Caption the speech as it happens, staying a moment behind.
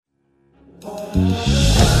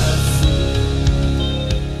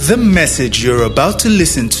The message you're about to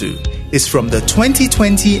listen to is from the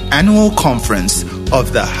 2020 Annual Conference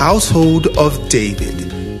of the Household of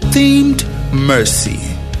David, themed Mercy.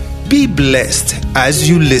 Be blessed as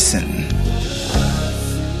you listen.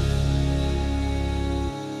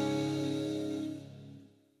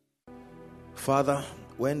 Father,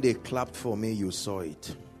 when they clapped for me, you saw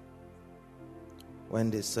it. When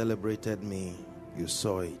they celebrated me, you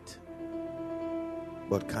saw it.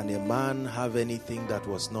 But can a man have anything that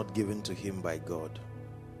was not given to him by God?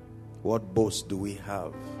 What boast do we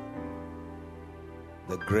have?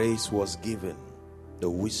 The grace was given, the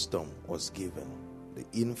wisdom was given, the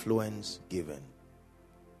influence given.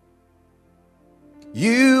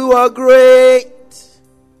 You are great.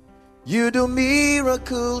 You do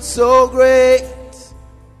miracles so great.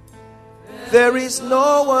 There is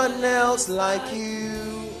no one else like you.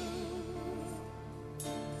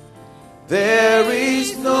 There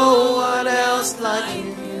is no one else like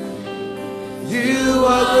you. You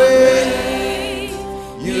are great.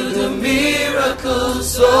 You do miracles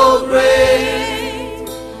so great.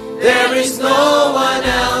 There is no one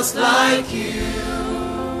else like you.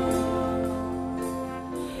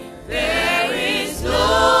 There is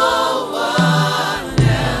no one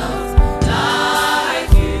else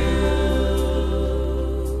like you.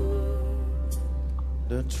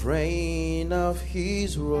 The train of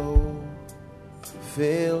his robe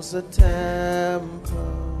fills the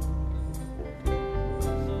temple,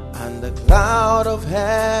 and the cloud of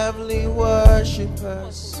heavenly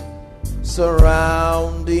worshippers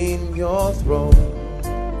surrounding your throne.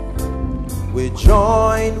 We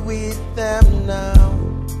join with them now,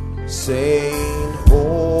 saying,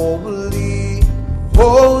 Holy,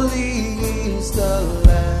 holy is the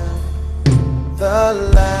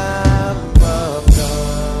Lamb of God.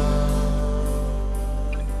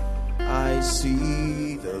 I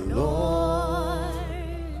see the Lord.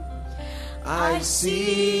 I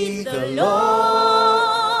see the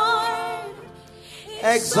Lord,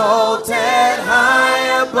 exalted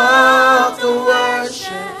high above the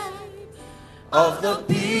worship of the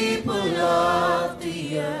people of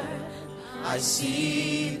the earth. I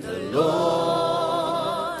see the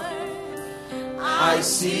Lord. I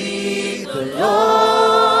see the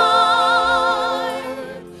Lord.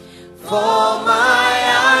 For my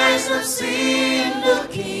eyes have seen the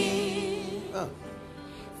King,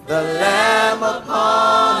 the Lamb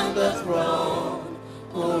upon the throne,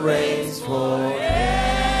 who reigns forevermore.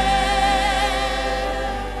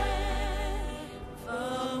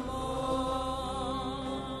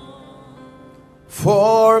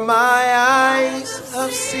 For my eyes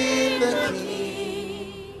have seen the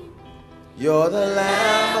King. You're the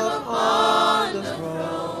Lamb upon the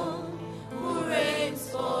throne, who reigns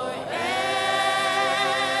forevermore.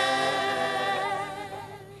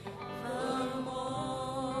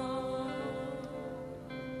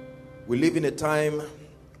 We live in a time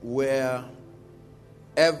where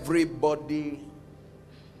everybody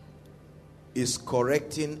is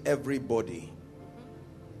correcting everybody.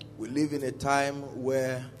 We live in a time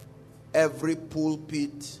where every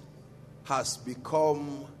pulpit has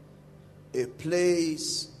become a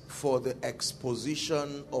place for the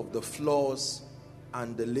exposition of the flaws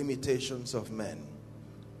and the limitations of men.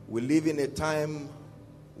 We live in a time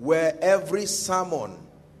where every sermon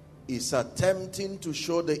is attempting to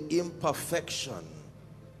show the imperfection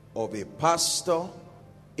of a pastor,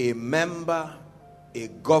 a member, a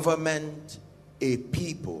government, a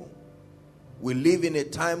people. We live in a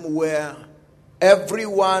time where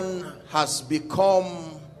everyone has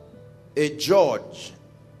become a judge,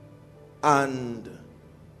 and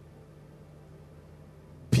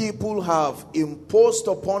people have imposed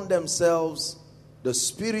upon themselves the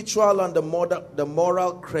spiritual and the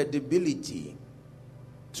moral credibility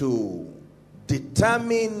to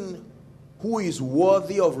determine who is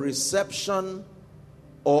worthy of reception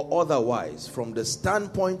or otherwise, from the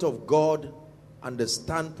standpoint of God and the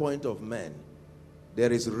standpoint of men.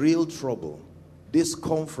 There is real trouble. This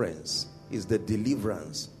conference is the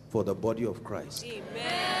deliverance for the body of Christ.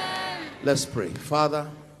 Amen. Let's pray. Father,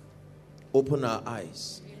 open our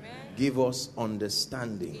eyes. Amen. Give us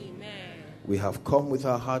understanding. Amen. We have come with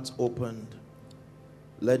our hearts opened.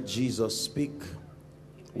 Let Jesus speak.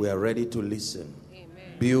 We are ready to listen.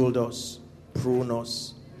 Amen. Build us, prune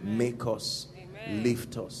us, Amen. Make us, Amen.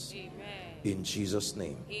 Lift us. Amen. In Jesus'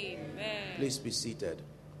 name. Amen. Please be seated.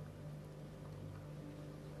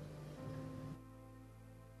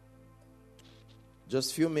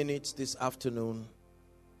 Just a few minutes this afternoon,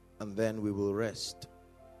 and then we will rest.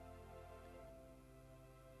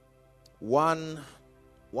 One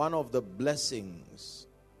of the blessings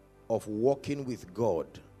of walking with God,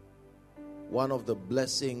 one of the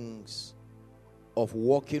blessings of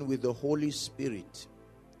walking with the Holy Spirit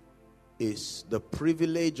is the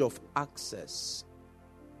privilege of access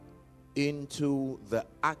into the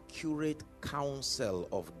accurate counsel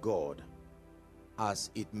of God, as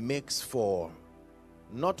it makes for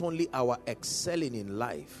not only our excelling in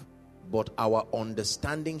life, but our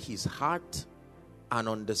understanding his heart and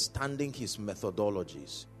understanding his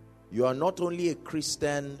methodologies. You are not only a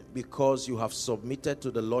Christian because you have submitted to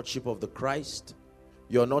the Lordship of the Christ.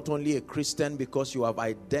 You are not only a Christian because you have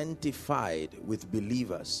identified with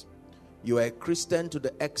believers. You are a Christian to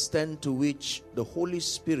the extent to which the Holy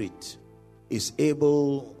Spirit is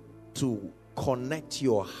able to connect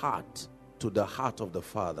your heart to the heart of the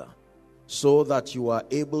Father, so that you are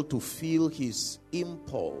able to feel his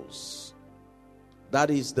impulse. That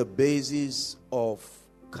is the basis of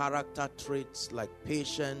character traits like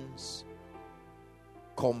patience,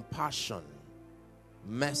 compassion,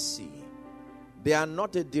 mercy. They are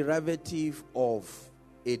not a derivative of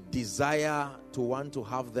a desire to want to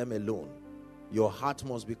have them alone. Your heart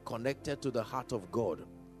must be connected to the heart of God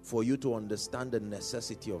for you to understand the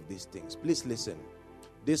necessity of these things. Please listen.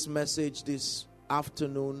 This message this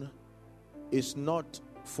afternoon is not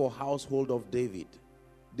for household of David.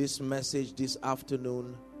 This message this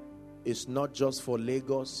afternoon is not just for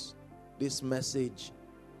Lagos. This message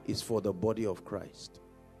is for the body of Christ.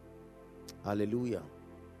 Hallelujah.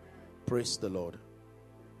 Praise the Lord.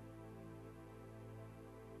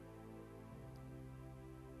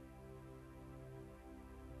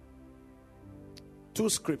 Two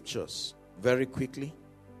scriptures very quickly.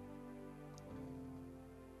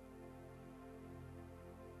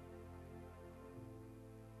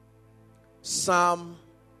 Psalm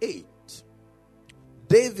 8.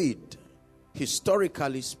 David,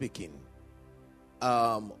 historically speaking,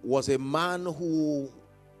 was a man who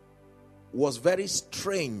was very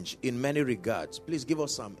strange in many regards. Please give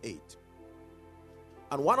us Psalm 8.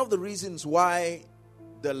 And one of the reasons why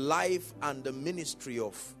the life and the ministry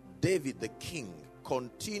of David the king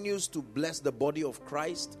continues to bless the body of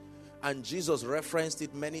Christ, and Jesus referenced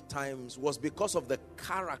it many times, was because of the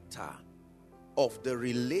character of the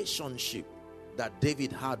relationship that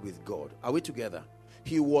David had with God. Are we together?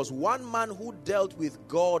 He was one man who dealt with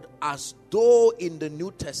God as though in the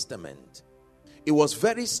New Testament. It was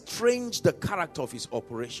very strange, the character of his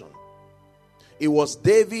operation. It was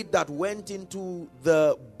David that went into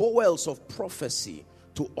the bowels of prophecy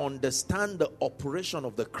to understand the operation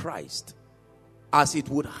of the Christ as it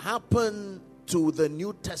would happen to the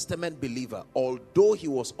New Testament believer, although he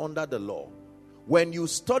was under the law. When you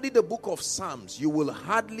study the book of Psalms, you will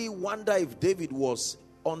hardly wonder if David was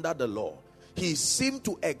under the law. He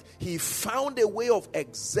found a way of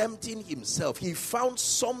exempting himself. He found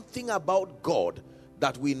something about God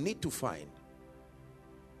that we need to find.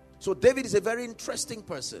 So David is a very interesting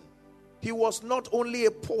person. He was not only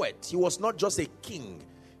a poet. He was not just a king.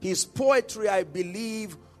 His poetry, I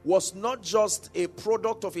believe, was not just a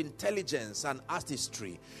product of intelligence and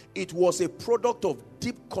artistry. It was a product of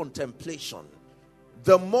deep contemplation.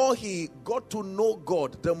 The more he got to know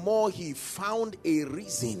God, the more he found a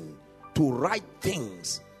reason to write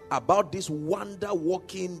things about this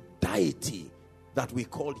wonder-working deity that we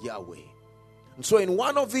call Yahweh. And so in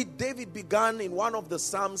one of it, David began, in one of the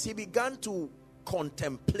Psalms, he began to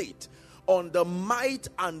contemplate on the might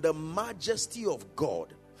and the majesty of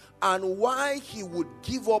God, and why he would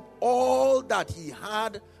give up all that he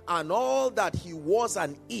had and all that he was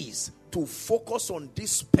and is to focus on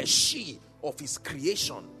this species of his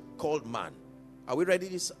creation called man. Are we ready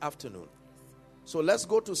this afternoon? So let's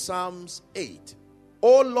go to Psalms 8.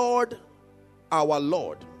 O Lord, our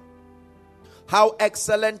Lord, how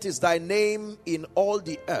excellent is thy name in all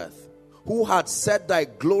the earth, who had set thy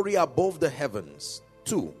glory above the heavens.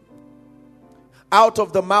 2. Out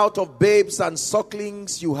of the mouth of babes and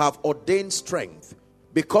sucklings you have ordained strength,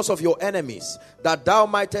 because of your enemies, that thou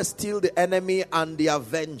mightest steal the enemy and the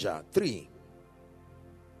avenger. 3.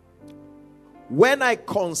 When I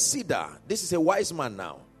consider, this is a wise man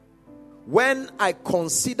now, when I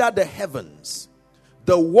consider the heavens,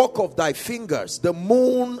 the work of thy fingers, the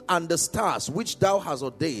moon and the stars which thou hast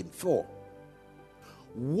ordained. 4.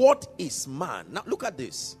 What is man? Now look at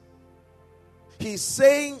this. He's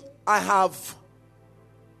saying, I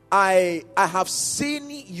have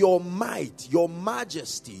seen your might, your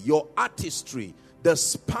majesty, your artistry, the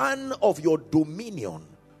span of your dominion.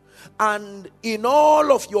 And in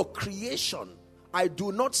all of your creation, I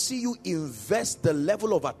do not see you invest the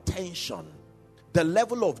level of attention, the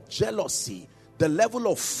level of jealousy, the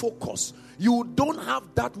level of focus. You don't have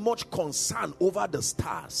that much concern over the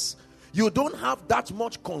stars. You don't have that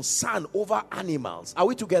much concern over animals. Are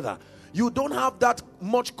we together? You don't have that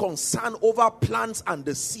much concern over plants and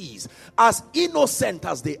the seas. As innocent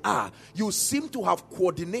as they are, you seem to have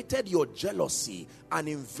coordinated your jealousy and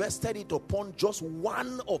invested it upon just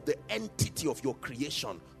one of the entity of your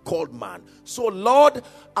creation called man. So Lord,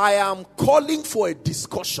 I am calling for a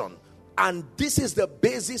discussion, and this is the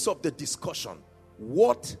basis of the discussion.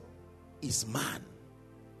 What is man?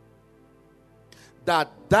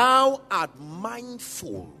 That thou art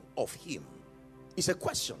mindful of him is a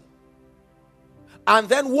question. And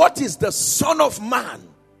then what is the Son of Man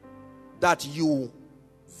that you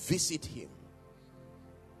visit him?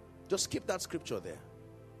 Just keep that scripture there.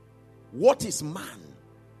 What is man?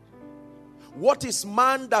 What is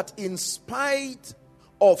man that in spite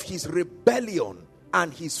of his rebellion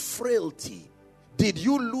and his frailty, did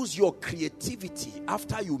you lose your creativity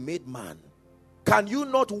after you made man? Can you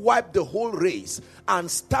not wipe the whole race and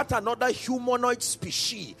start another humanoid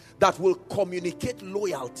species that will communicate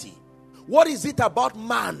loyalty? What is it about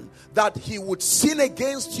man that he would sin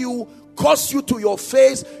against you, curse you to your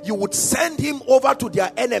face, you would send him over to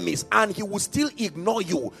their enemies, and he would still ignore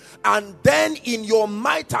you? And then in your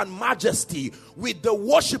might and majesty, with the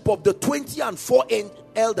worship of the 24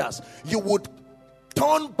 elders, you would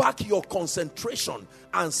turn back your concentration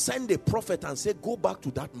and send a prophet and say, go back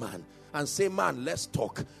to that man and say, man, let's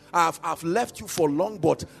talk. I've left you for long,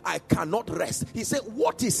 but I cannot rest. He said,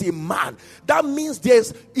 what is a man? That means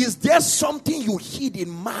is there something you hid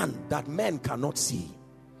in man that men cannot see?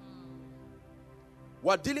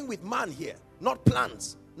 We're dealing with man here, not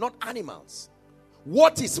plants, not animals.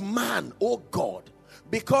 What is man, oh God?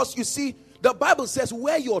 Because you see, the Bible says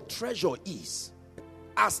where your treasure is,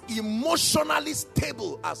 as emotionally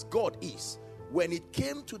stable as God is, when it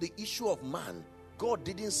came to the issue of man, God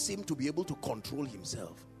didn't seem to be able to control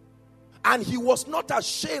himself. And he was not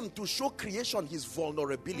ashamed to show creation his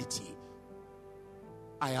vulnerability.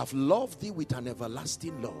 I have loved thee with an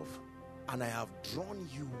everlasting love, and I have drawn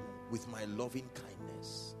you with my loving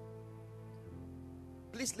kindness.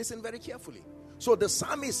 Please listen very carefully. So the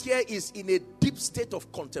psalmist here is in a deep state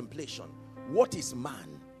of contemplation. What is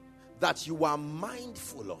man that you are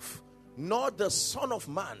mindful of? Not the Son of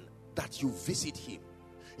Man that you visit him.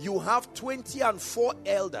 You have 24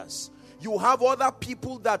 elders. You have other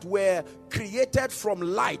people that were created from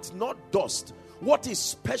light, not dust. What is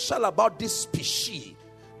special about this species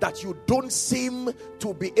that you don't seem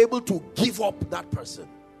to be able to give up that person?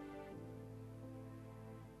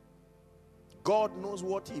 God knows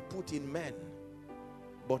what he put in men,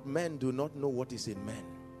 but men do not know what is in men.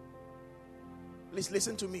 Please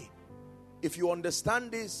listen to me. If you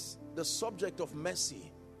understand this, the subject of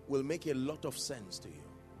mercy will make a lot of sense to you.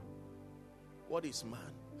 What is man?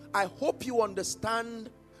 I hope you understand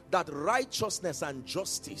that righteousness and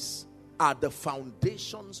justice are the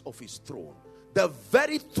foundations of his throne. The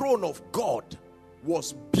very throne of God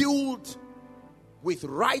was built with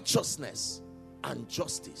righteousness and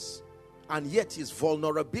justice. And yet his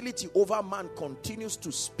vulnerability over man continues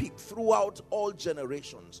to speak throughout all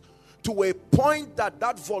generations, to a point that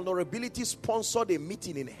that vulnerability sponsored a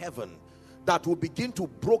meeting in heaven that will begin to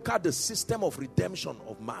broker the system of redemption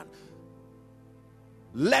of man.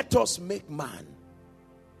 Let us make man.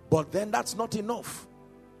 But then that's not enough.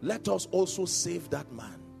 Let us also save that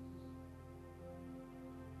man.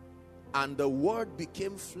 And the word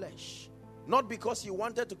became flesh. Not because he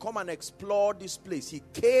wanted to come and explore this place. He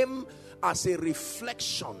came as a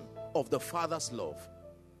reflection of the Father's love.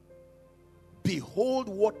 Behold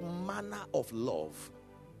what manner of love.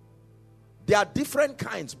 There are different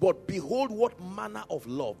kinds, but behold what manner of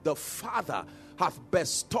love the Father hath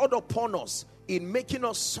bestowed upon us in making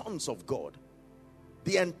us sons of God.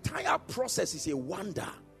 The entire process is a wonder.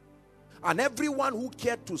 And everyone who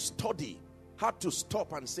cared to study had to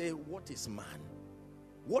stop and say, what is man?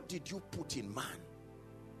 What did you put in man?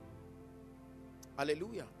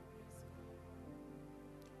 Hallelujah.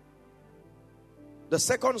 The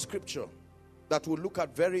second scripture that we'll look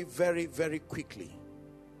at very, very, very quickly.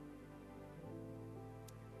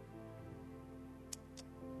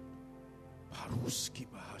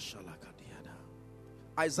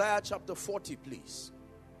 Isaiah chapter 40, please.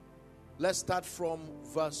 Let's start from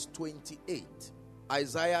verse 28.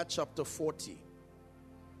 Isaiah chapter 40.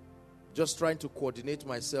 Just trying to coordinate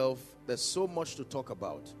myself. There's so much to talk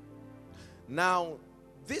about. Now,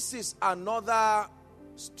 this is another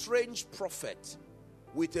strange prophet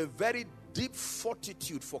with a very deep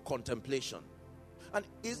fortitude for contemplation. And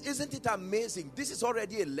isn't it amazing? This is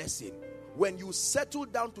already a lesson. When you settle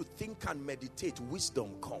down to think and meditate,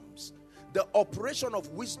 wisdom comes. The operation of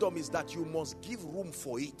wisdom is that you must give room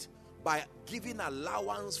for it. by giving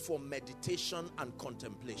allowance for meditation and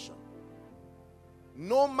contemplation.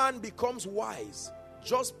 No man becomes wise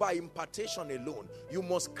just by impartation alone. You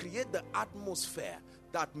must create the atmosphere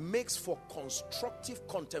that makes for constructive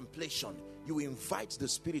contemplation. You invite the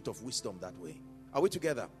spirit of wisdom that way. Are we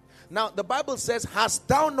together? Now, the Bible says, hast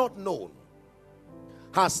thou not known,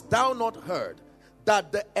 hast thou not heard,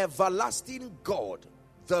 that the everlasting God,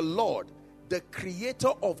 the Lord, the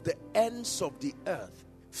creator of the ends of the earth,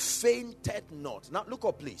 fainted not. Now, look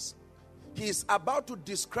up, please. He is about to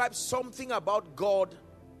describe something about God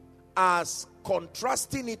as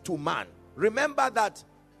contrasting it to man. Remember that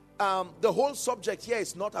the whole subject here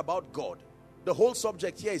is not about God. The whole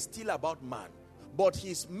subject here is still about man. But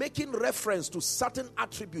he's making reference to certain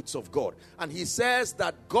attributes of God. And he says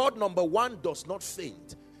that God, number one, does not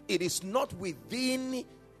faint. It is not within,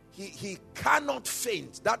 he cannot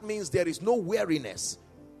faint. That means there is no weariness.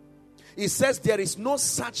 He says there is no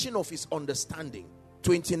searching of his understanding.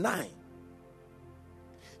 29.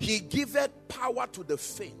 He giveth power to the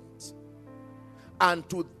faint, and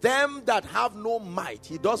to them that have no might,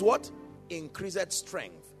 he does what? Increaseth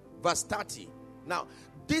strength. Verse 30. Now,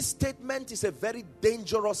 this statement is a very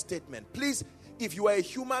dangerous statement. Please, if you are a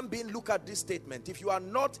human being, look at this statement. If you are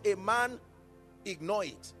not a man, ignore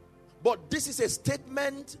it. But this is a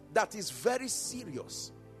statement that is very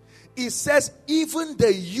serious. It says, even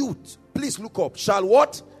the youth, please look up, shall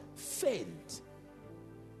what? Faint.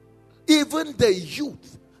 Even the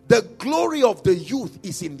youth, the glory of the youth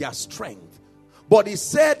is in their strength. But he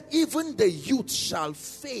said, even the youth shall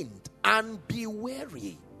faint and be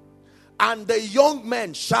weary, and the young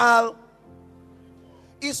men shall.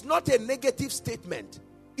 It's not a negative statement.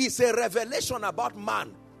 It's a revelation about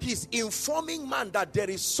man. He's informing man that there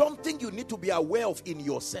is something you need to be aware of in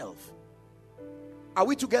yourself. Are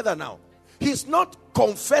we together now? He's not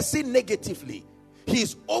confessing negatively.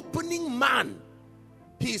 He's opening man.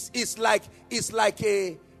 It's like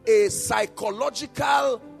a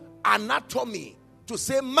psychological anatomy to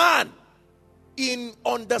say, man, in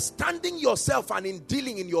understanding yourself and in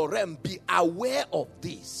dealing in your realm, be aware of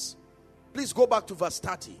this. Please go back to verse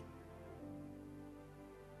 30.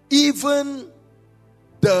 Even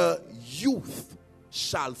the youth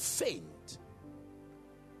shall faint.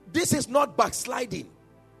 This is not backsliding.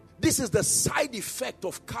 This is the side effect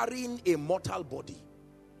of carrying a mortal body.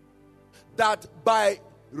 That by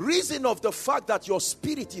reason of the fact that your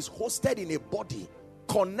spirit is hosted in a body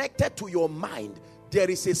connected to your mind, there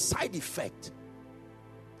is a side effect.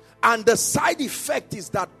 And the side effect is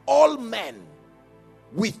that all men,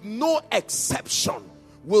 with no exception,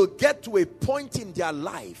 will get to a point in their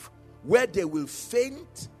life where they will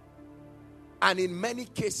faint and in many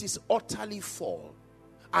cases utterly fall.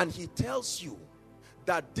 And he tells you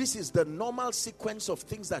that this is the normal sequence of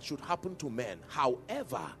things that should happen to men.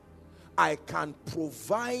 However, I can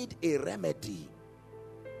provide a remedy.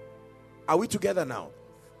 Are we together now?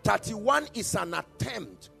 31 is an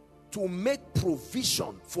attempt to make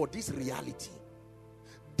provision for this reality.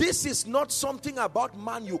 This is not something about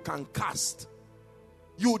man you can cast.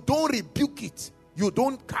 You don't rebuke it. You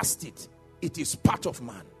don't cast it. It is part of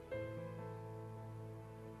man.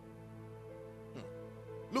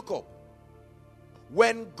 Look up.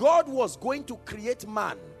 When God was going to create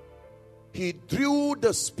man, he drew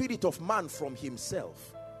the spirit of man from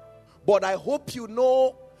himself. But I hope you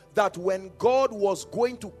know that when God was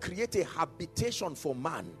going to create a habitation for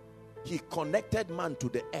man, he connected man to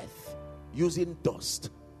the earth using dust.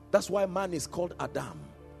 That's why man is called Adam,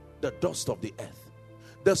 the dust of the earth.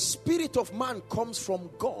 The spirit of man comes from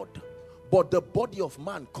God, but the body of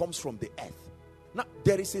man comes from the earth. Now,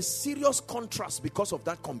 there is a serious contrast because of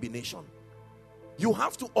that combination. You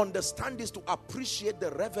have to understand this to appreciate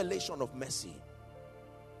the revelation of mercy.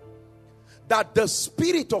 That the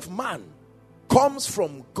spirit of man comes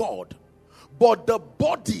from God, but the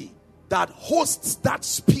body that hosts that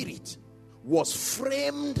spirit was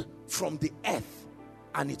framed from the earth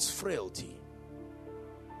and its frailty.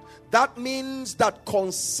 That means that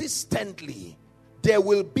consistently there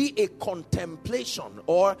will be a contemplation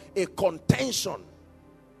or a contention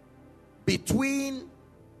between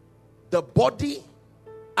the body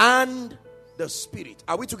and the spirit.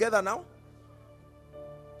 Are we together now?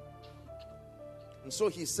 And so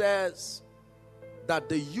he says that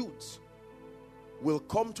the youth will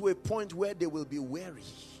come to a point where they will be weary.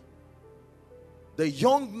 The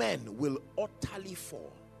young men will utterly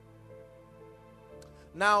fall.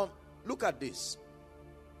 Now, look at this.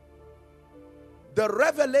 The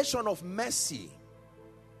revelation of mercy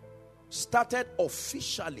started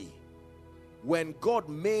officially when God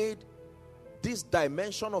made this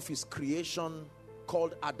dimension of his creation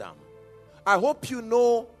called Adam. I hope you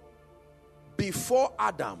know before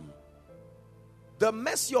Adam, the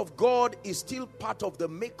mercy of God is still part of the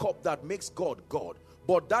makeup that makes God God.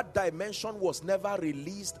 But that dimension was never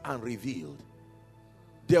released and revealed.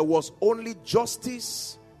 There was only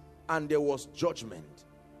justice and there was judgment.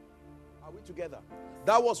 Are we together?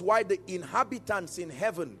 That was why the inhabitants in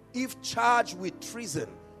heaven, if charged with treason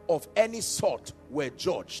of any sort, were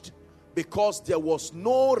judged. Because there was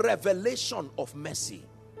no revelation of mercy.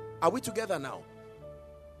 Are we together now?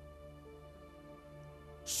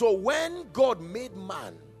 So when God made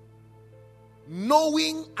man,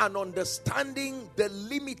 knowing and understanding the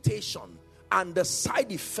limitation and the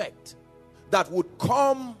side effect that would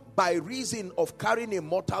come by reason of carrying a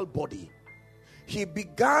mortal body, he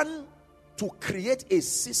began to create a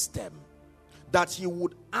system that he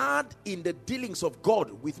would add in the dealings of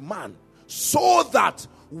God with man, so that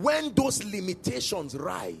when those limitations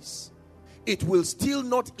rise, it will still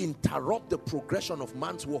not interrupt the progression of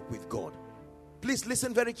man's walk with God. Please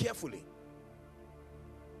listen very carefully.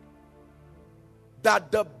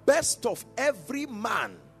 That the best of every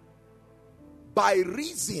man, by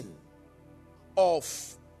reason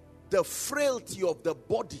of the frailty of the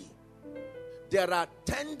body, there are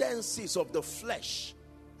tendencies of the flesh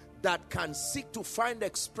that can seek to find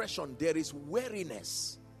expression. There is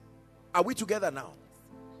weariness. Are we together now?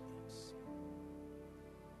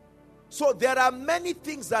 So there are many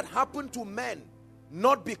things that happen to men,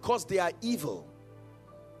 not because they are evil.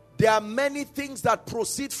 There are many things that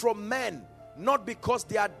proceed from men, not because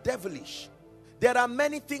they are devilish. There are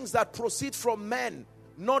many things that proceed from men,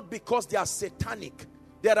 not because they are satanic.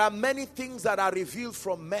 There are many things that are revealed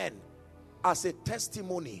from men as a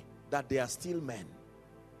testimony that they are still men.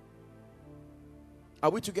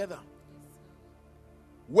 Are we together?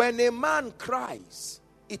 When a man cries,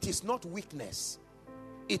 it is not weakness.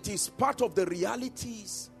 It is part of the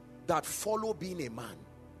realities that follow being a man.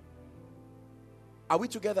 Are we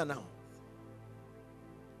together now?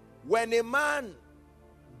 When a man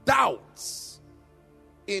doubts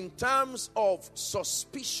in terms of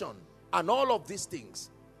suspicion and all of these things,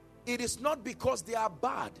 it is not because they are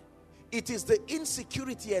bad. It is the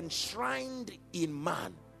insecurity enshrined in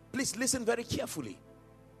man. Please listen very carefully.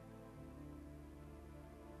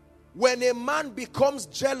 When a man becomes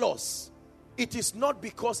jealous, it is not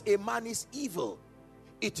because a man is evil.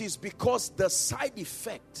 It is because the side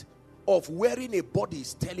effect of wearing a body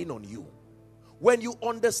is telling on you. When you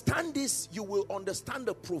understand this, you will understand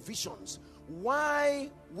the provisions. Why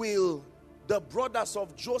will the brothers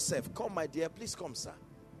of Joseph, come my dear, please come sir.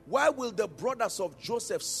 Why will the brothers of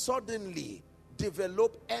Joseph suddenly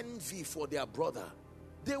develop envy for their brother?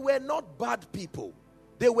 They were not bad people.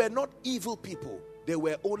 They were not evil people. They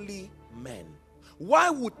were only men. Why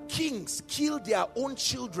would kings kill their own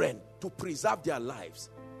children to preserve their lives?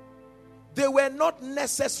 They were not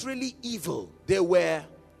necessarily evil. They were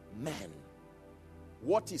men.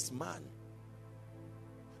 What is man?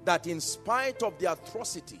 That in spite of the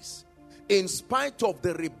atrocities, in spite of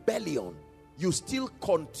the rebellion, you still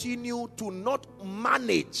continue to not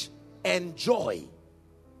manage, enjoy.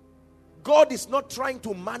 God is not trying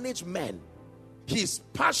to manage men. His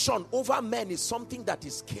passion over men is something that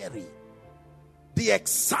is scary. The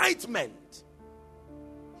excitement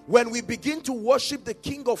when we begin to worship the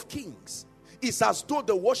King of Kings is as though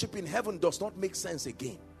the worship in heaven does not make sense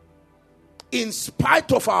again. In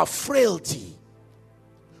spite of our frailty,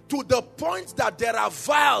 to the point that there are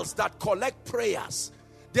vials that collect prayers,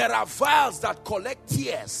 there are vials that collect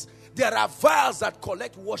tears, there are vials that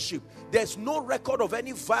collect worship. There's no record of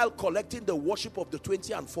any vial collecting the worship of the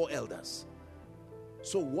 24 elders.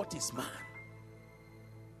 So what is man?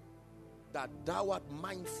 That thou art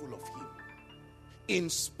mindful of him. In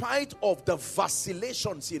spite of the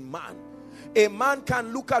vacillations in man, a man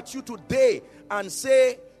can look at you today and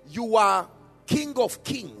say, you are King of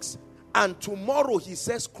Kings, and tomorrow he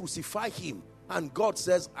says, crucify him, and God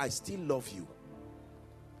says, I still love you.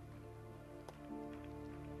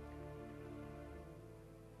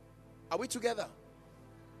 Are we together?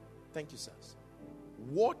 Thank you, sirs.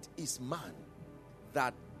 What is man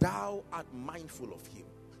that thou art mindful of him?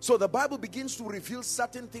 So the Bible begins to reveal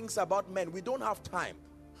certain things about men. We don't have time,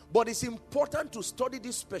 but it's important to study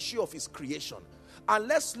this species of his creation. And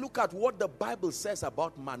let's look at what the Bible says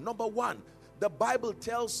about man. Number one, the Bible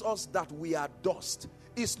tells us that we are dust.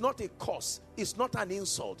 It's not a curse. It's not an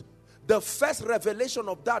insult. The first revelation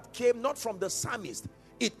of that came not from the psalmist.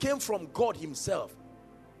 It came from God himself.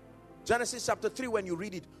 Genesis chapter 3, when you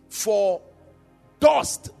read it, for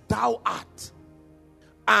dust thou art,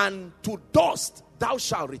 and to dust thou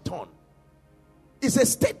shalt return. It's a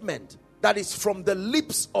statement that is from the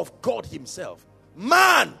lips of God himself.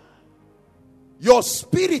 Man, Your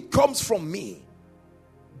spirit comes from me,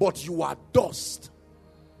 but you are dust.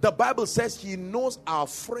 The Bible says he knows our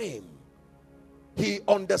frame. He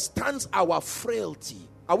understands our frailty.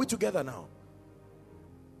 Are we together now?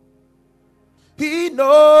 He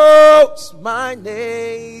knows my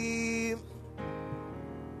name.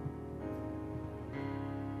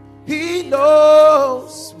 He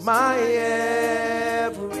knows my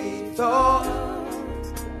every thought.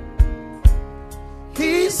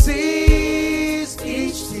 He sees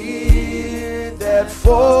each tear that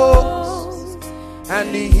falls,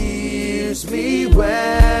 and he hears me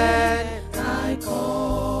when I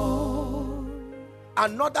call.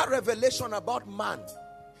 Another revelation about man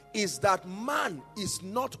is that man is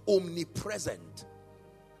not omnipresent.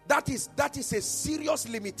 That is a serious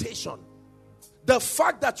limitation. The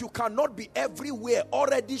fact that you cannot be everywhere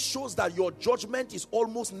already shows that your judgment is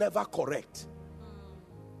almost never correct.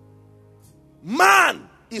 Man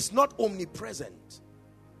is not omnipresent.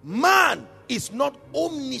 Man is not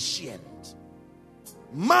omniscient.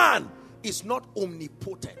 Man is not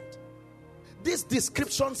omnipotent. These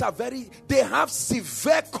descriptions are they have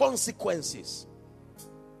severe consequences.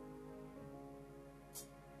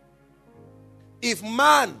 If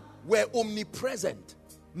man were omnipresent,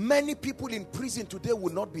 many people in prison today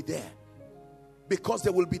would not be there, because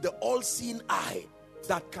there will be the all-seeing eye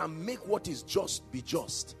that can make what is just be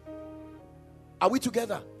just. Are we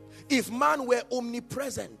together? If man were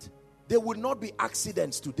omnipresent, there would not be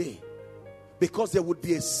accidents today, because there would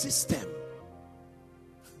be a system.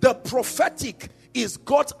 The prophetic is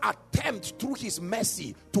God's attempt through his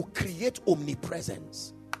mercy to create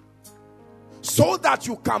omnipresence, so that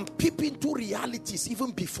you can peep into realities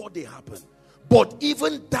even before they happen. But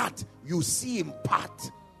even that you see in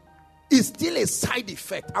part is still a side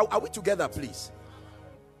effect. Are we together, please?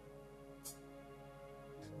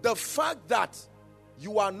 The fact that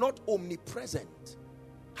you are not omnipresent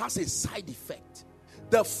has a side effect.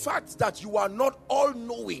 The fact that you are not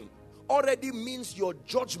all-knowing already means your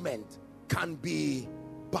judgment can be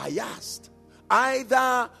biased,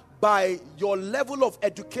 either by your level of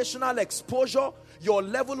educational exposure, your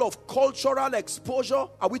level of cultural exposure.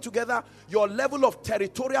 Are we together? Your level of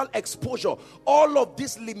territorial exposure. All of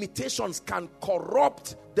these limitations can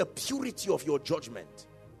corrupt the purity of your judgment.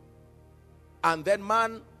 And then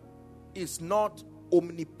man is not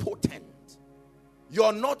omnipotent.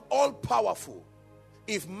 You're not all powerful.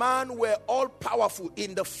 If man were all powerful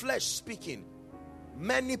in the flesh speaking,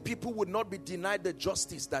 many people would not be denied the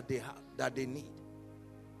justice that they have, that they need.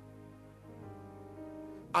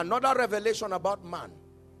 Another revelation about man.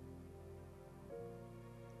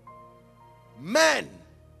 Men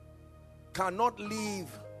cannot live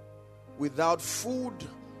without food,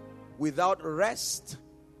 without rest,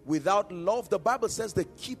 without love. The Bible says the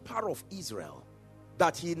keeper of Israel,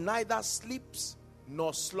 that he neither sleeps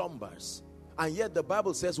nor slumbers. And yet the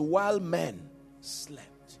Bible says while men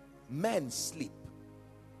slept. Men sleep.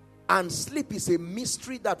 And sleep is a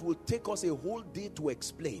mystery that will take us a whole day to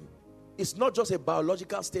explain. It's not just a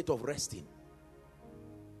biological state of resting.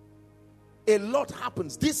 A lot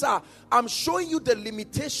happens. I'm showing you the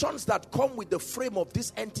limitations that come with the frame of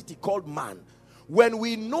this entity called man. When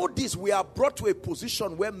we know this, we are brought to a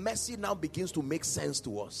position where mercy now begins to make sense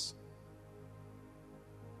to us.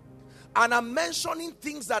 And I'm mentioning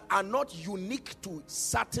things that are not unique to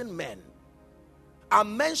certain men.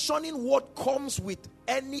 I'm mentioning what comes with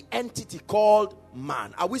any entity called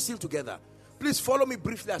man. Are we still together? Please follow me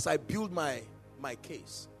briefly as I build my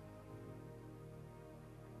case.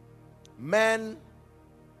 Men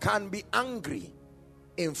can be angry.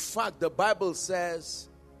 In fact, the Bible says,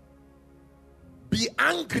 be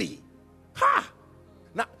angry.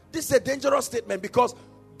 Now, this is a dangerous statement, because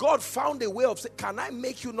God found a way of saying, can I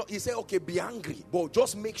make you not? He said, okay, be angry, but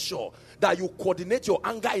just make sure that you coordinate your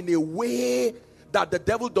anger in a way that the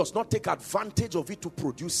devil does not take advantage of it to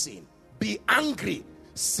produce sin. Be angry,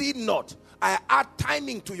 sin not. I add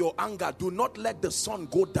timing to your anger. Do not let the sun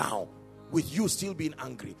go down with you still being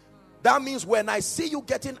angry. That means when I see you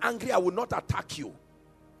getting angry, I will not attack you.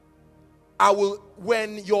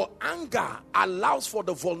 When your anger allows for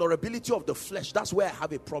the vulnerability of the flesh, that's where I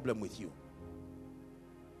have a problem with you.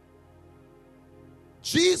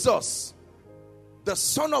 Jesus, the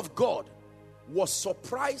Son of God, was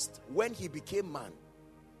surprised when he became man,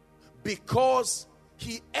 because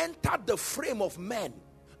he entered the frame of men,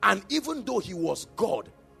 and even though he was God,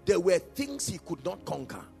 there were things he could not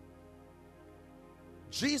conquer.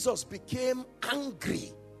 Jesus became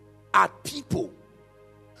angry at people.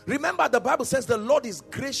 Remember, the Bible says the Lord is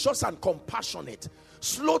gracious and compassionate,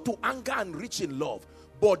 slow to anger and rich in love.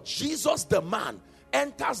 But Jesus, the man,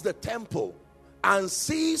 enters the temple, and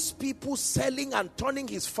sees people selling and turning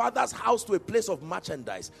his father's house to a place of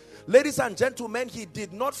merchandise. Ladies and gentlemen, he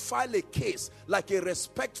did not file a case like a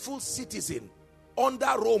respectful citizen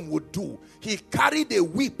under Rome would do. He carried a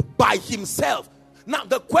whip by himself. Now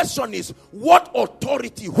the question is, what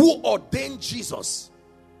authority, who ordained Jesus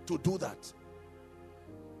to do that?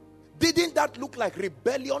 Didn't that look like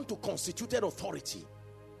rebellion to constituted authority?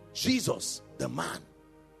 Jesus, the man.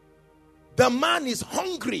 The man is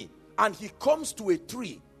hungry and he comes to a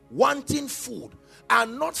tree wanting food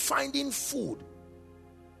and not finding food.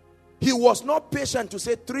 He was not patient to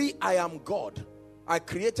say, tree, I am God. I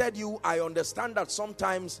created you. I understand that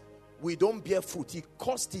sometimes we don't bear fruit. He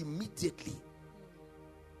cursed immediately.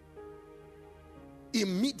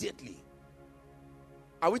 Immediately.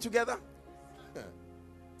 Are we together?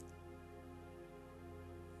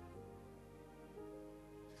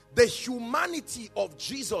 The humanity of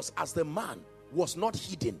Jesus as the man was not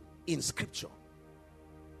hidden in scripture.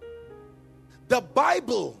 The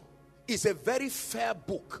Bible is a very fair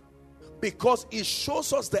book because it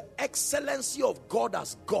shows us the excellency of God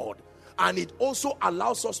as God, and it also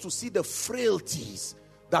allows us to see the frailties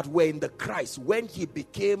that were in the Christ when he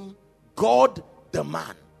became God the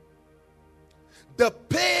man. The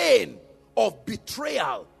pain of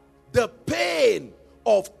betrayal, the pain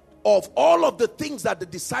of all of the things that the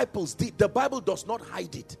disciples did, the Bible does not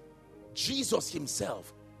hide it. Jesus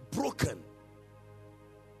himself, broken.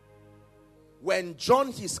 When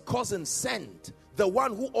John, his cousin, sent, the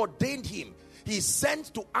one who ordained him, he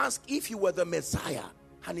sent to ask if he were the Messiah.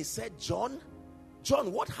 And he said, John,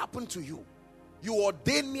 what happened to you? You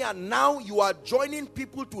ordained me and now you are joining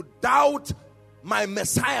people to doubt my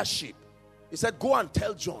messiahship. He said, go and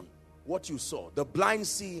tell John what you saw. The blind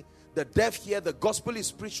see, the deaf hear, the gospel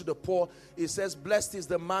is preached to the poor. He says, blessed is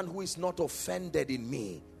the man who is not offended in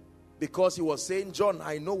me. Because he was saying, John,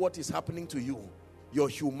 I know what is happening to you. Your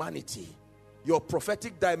humanity, your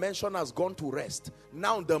prophetic dimension has gone to rest.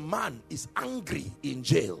 Now the man is angry in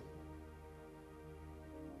jail.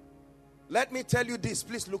 Let me tell you this,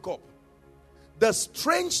 please look up. The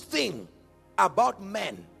strange thing about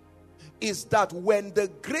men is that when the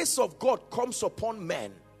grace of God comes upon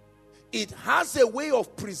men, it has a way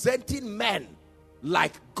of presenting men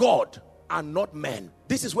like God and not men.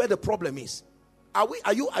 This is where the problem is. Are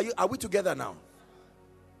we together now?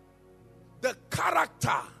 The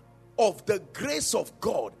character of the grace of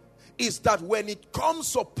God is that when it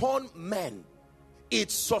comes upon men,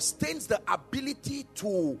 it sustains the ability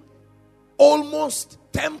to almost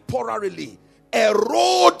temporarily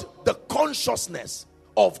erode the consciousness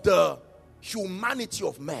of the humanity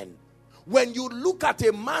of men. When you look at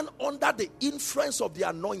a man under the influence of the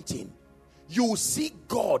anointing, you see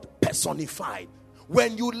God personified.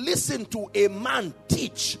 When you listen to a man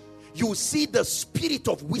teach, you see the spirit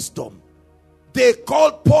of wisdom. They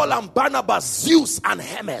called Paul and Barnabas Zeus and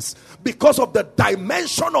Hermes because of the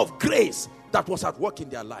dimension of grace that was at work in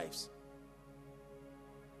their lives.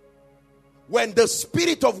 When the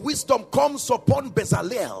spirit of wisdom comes upon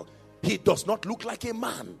Bezalel, he does not look like a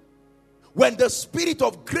man. When the spirit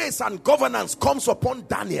of grace and governance comes upon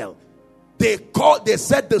Daniel, they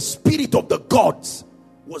said the spirit of the gods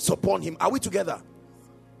was upon him. Are we together?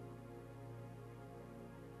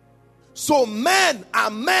 So men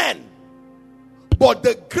are men, but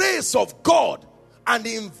the grace of God and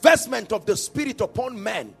the investment of the spirit upon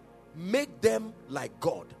men make them like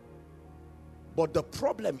God. But the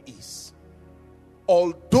problem is,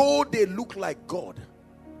 although they look like God,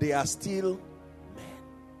 they are still men.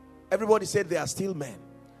 Everybody said they are still men.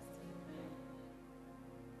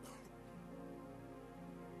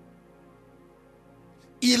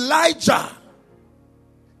 Elijah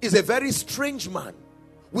is a very strange man.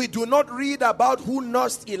 We do not read about who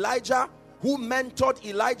nursed Elijah, who mentored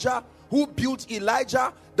Elijah, who built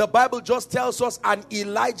Elijah. The Bible just tells us, and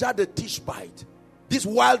Elijah the Tishbite. This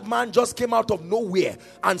wild man just came out of nowhere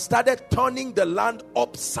and started turning the land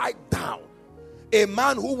upside down. A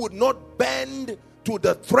man who would not bend to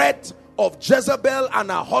the threat of Jezebel and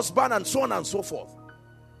her husband and so on and so forth.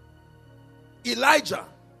 Elijah,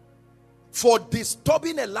 for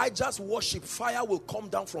disturbing Elijah's worship, fire will come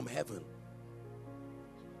down from heaven.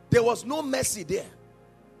 There was no mercy there.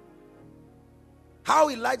 How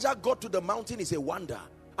Elijah got to the mountain is a wonder.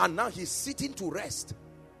 And now he's sitting to rest.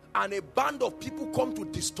 And a band of people come to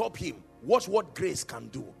disturb him. Watch what grace can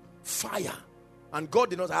do. Fire. And God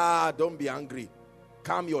did not, don't be angry.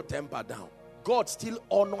 Calm your temper down. God still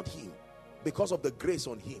honored him because of the grace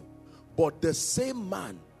on him. But the same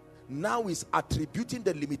man now is attributing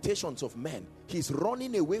the limitations of men. He's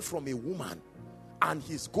running away from a woman and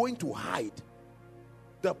he's going to hide.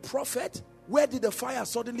 The prophet, where did the fire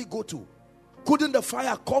suddenly go to? Couldn't the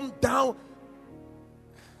fire come down?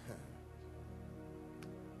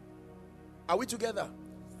 Are we together?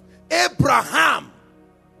 Abraham,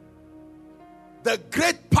 the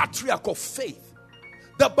great patriarch of faith.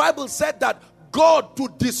 The Bible said that God, to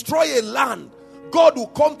destroy a land, God will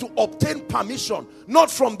come to obtain permission,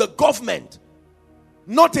 not from the government,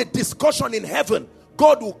 not a discussion in heaven.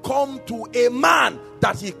 God will come to a man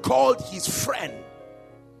that he called his friend.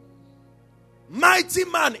 Mighty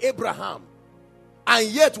man Abraham. And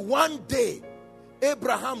yet one day,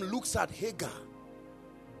 Abraham looks at Hagar.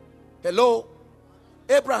 Hello?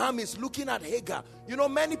 Abraham is looking at Hagar. You know,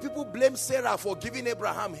 many people blame Sarah for giving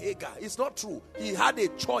Abraham Hagar. It's not true. He had a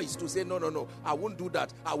choice to say, no, I won't do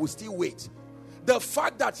that. I will still wait. The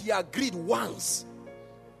fact that he agreed once.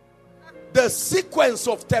 The sequence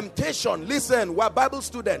of temptation, listen, we're Bible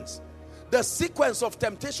students. The sequence of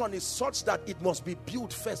temptation is such that it must be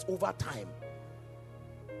built first over time.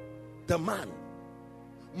 The man.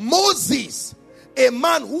 Moses, a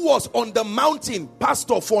man who was on the mountain,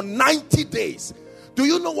 pastor, for 90 days. Do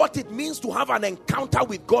you know what it means to have an encounter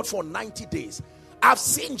with God for 90 days? I've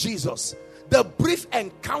seen Jesus. The brief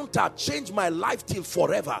encounter changed my life till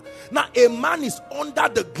forever. Now, a man is under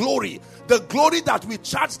the glory that we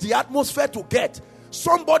charge the atmosphere to get.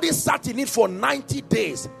 Somebody sat in it for 90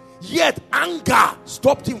 days, yet anger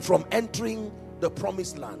stopped him from entering the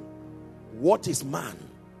promised land. What is man?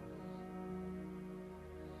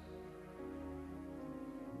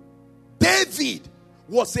 David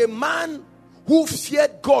was a man who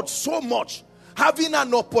feared God so much, having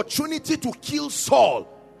an opportunity to kill Saul.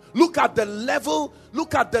 Look at the level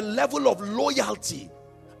of loyalty.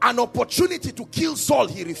 An opportunity to kill Saul,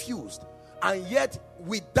 he refused. And yet,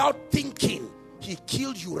 without thinking, he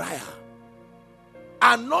killed Uriah.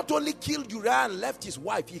 And not only killed Uriah and left his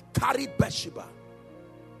wife, he carried Bathsheba.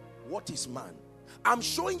 What is man? I'm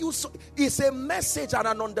showing you, it's a message and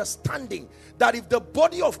an understanding that if the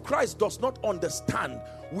body of Christ does not understand,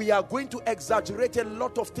 we are going to exaggerate a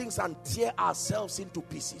lot of things and tear ourselves into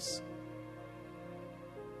pieces.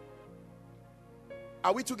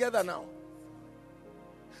 Are we together now?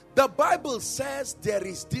 The Bible says there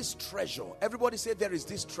is this treasure. Everybody say there is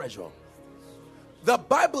this treasure. The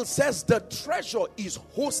Bible says the treasure is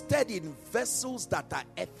hosted in vessels that are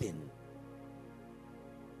earthen.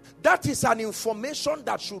 That is an information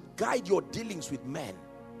that should guide your dealings with men.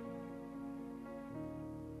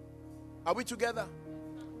 Are we together?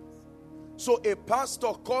 So a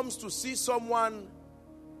pastor comes to see someone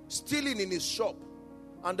stealing in his shop,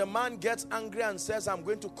 and the man gets angry and says, I'm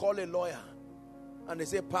going to call a lawyer. And they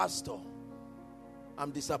say, Pastor,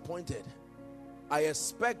 I'm disappointed. I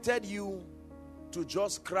expected you to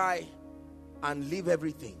just cry and leave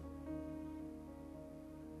everything.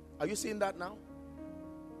 Are you seeing that now?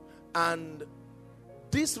 And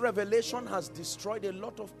this revelation has destroyed a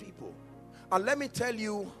lot of people. And let me tell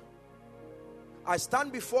you, I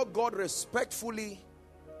stand before God respectfully,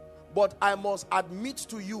 but I must admit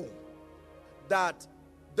to you that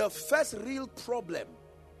the first real problem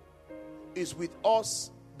is with us,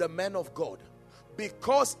 the men of God.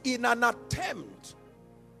 Because in an attempt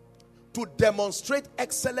to demonstrate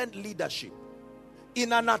excellent leadership,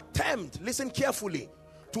 in an attempt, listen carefully,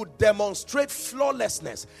 to demonstrate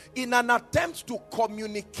flawlessness, in an attempt to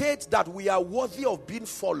communicate that we are worthy of being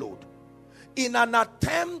followed, in an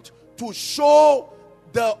attempt to show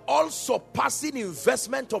the all-surpassing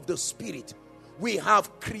investment of the Spirit, we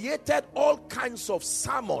have created all kinds of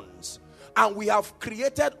sermons and we have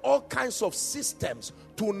created all kinds of systems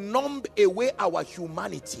to numb away our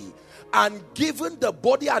humanity and given the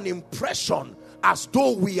body an impression as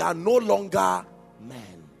though we are no longer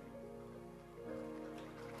men.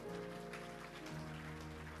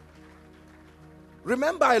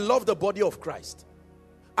 Remember, I love the body of Christ.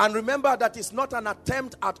 And remember that it's not an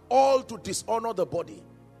attempt at all to dishonor the body.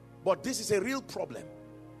 But this is a real problem.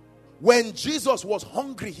 When Jesus was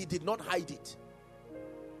hungry, he did not hide it.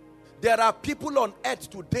 There are people on earth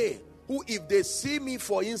today who, if they see me,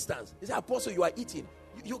 for instance, they say, Apostle, you are eating.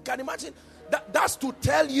 You can imagine. That's to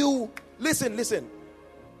tell you, listen.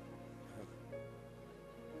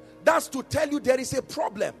 That's to tell you there is a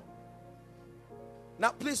problem.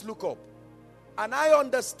 Now, please look up. And I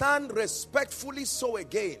understand respectfully so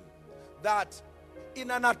again that in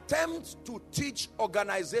an attempt to teach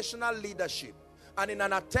organizational leadership and in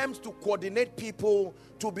an attempt to coordinate people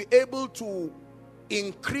to be able to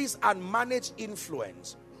increase and manage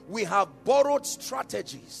influence, we have borrowed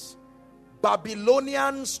strategies,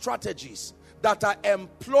 Babylonian strategies that are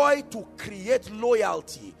employed to create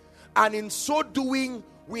loyalty. And in so doing,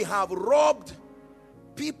 we have robbed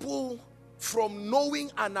people from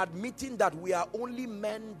knowing and admitting that we are only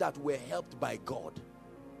men that were helped by God.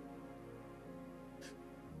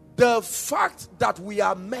 The fact that we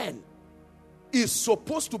are men is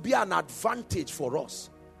supposed to be an advantage for us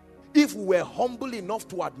if we were humble enough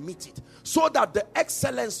to admit it, so that the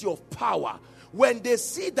excellency of power, when they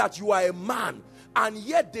see that you are a man and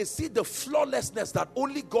yet they see the flawlessness that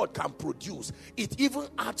only God can produce, it even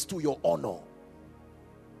adds to your honor.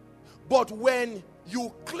 But when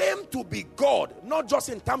you claim to be God, not just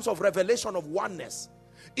in terms of revelation of oneness,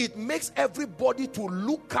 it makes everybody to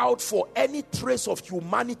look out for any trace of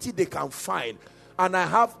humanity they can find. And I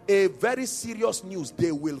have a very serious news: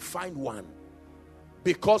 they will find one,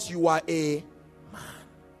 because you are a man.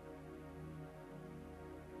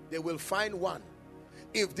 They will find one.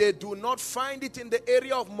 If they do not find it in the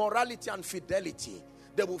area of morality and fidelity,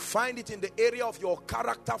 they will find it in the area of your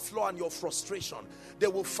character flaw and your frustration. They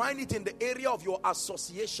will find it in the area of your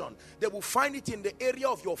association. They will find it in the area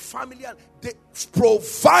of your family. And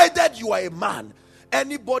provided you are a man,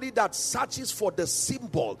 anybody that searches for the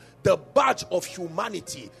symbol, the badge of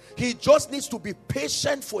humanity, he just needs to be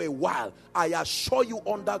patient for a while. I assure you,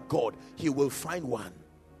 under God, he will find one.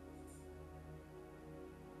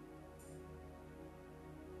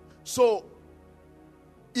 So,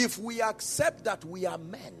 if we accept that we are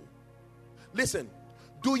men, listen,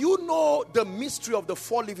 do you know the mystery of the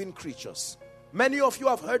 4 living creatures? Many of you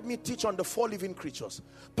have heard me teach on the 4 living creatures.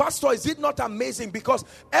 Pastor, is it not amazing? Because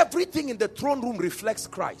everything in the throne room reflects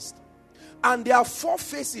Christ. And there are 4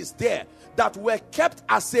 faces there that were kept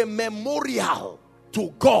as a memorial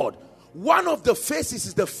to God. One of the faces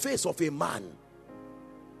is the face of a man.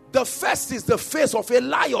 The first is the face of a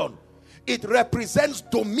lion. It represents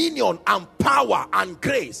dominion and power and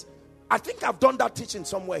grace. I think I've done that teaching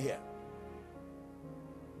somewhere here.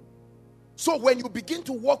 So when you begin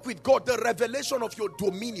to walk with God, the revelation of your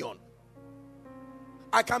dominion,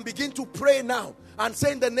 I can begin to pray now and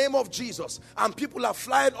say in the name of Jesus, and people are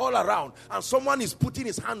flying all around, and someone is putting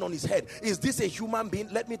his hand on his head. Is this a human being?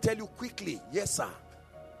 Let me tell you quickly, yes sir.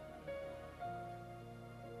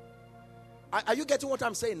 Are you getting what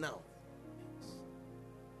I'm saying now?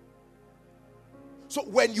 So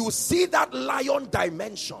when you see that lion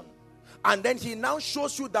dimension, and then he now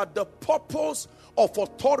shows you that the purpose of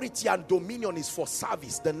authority and dominion is for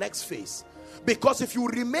service, the next phase. Because if you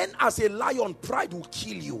remain as a lion, pride will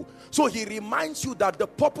kill you. So he reminds you that the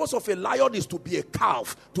purpose of a lion is to be a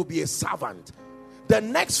calf, to be a servant. The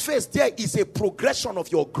next phase there is a progression of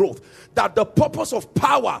your growth. That the purpose of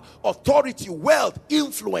power, authority, wealth,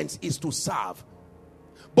 influence is to serve.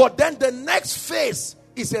 But then the next phase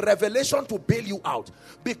is a revelation to bail you out.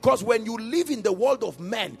 Because when you live in the world of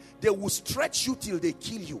men, they will stretch you till they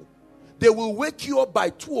kill you. They will wake you up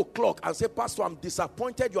by 2 o'clock and say, Pastor, I'm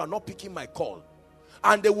disappointed you are not picking my call.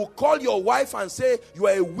 And they will call your wife and say, you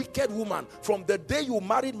are a wicked woman. From the day you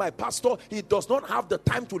married my pastor, he does not have the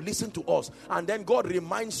time to listen to us. And then God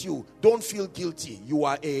reminds you, don't feel guilty. You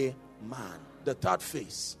are a man. The third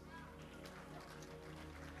phase.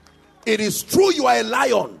 It is true you are a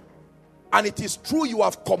lion. And it is true you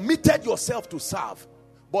have committed yourself to serve.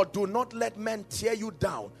 But do not let men tear you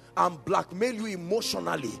down and blackmail you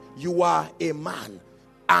emotionally. You are a man.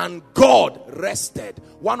 And God rested.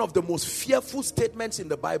 One of the most fearful statements in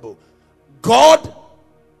the Bible. God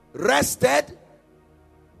rested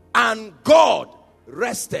and God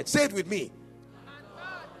rested. Say it with me. And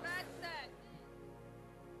God rested.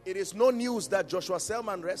 It is no news that Joshua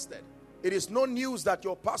Selman rested. It is no news that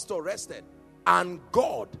your pastor rested. And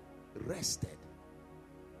God rested.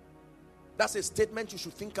 That's a statement you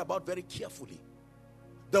should think about very carefully.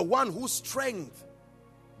 The one whose strength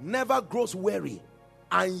never grows weary,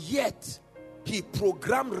 and yet he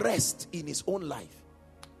programmed rest in his own life,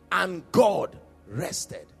 and God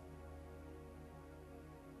rested.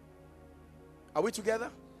 Are we together?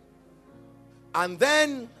 And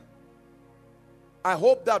then I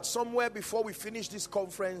hope that somewhere before we finish this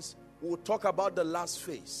conference, we'll talk about the last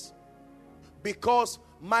phase. Because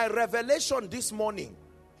my revelation this morning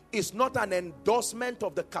is not an endorsement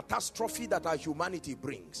of the catastrophe that our humanity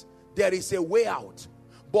brings. There is a way out.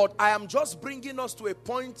 But I am just bringing us to a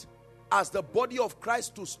point as the body of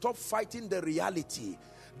Christ to stop fighting the reality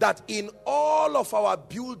that in all of our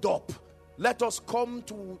build-up, let us come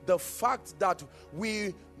to the fact that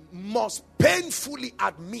we must painfully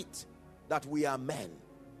admit that we are men.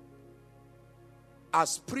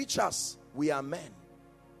 As preachers, we are men.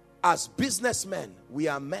 As businessmen, we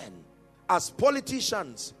are men. As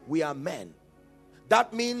politicians, we are men.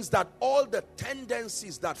 That means that all the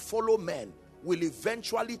tendencies that follow men will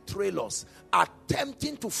eventually trail us,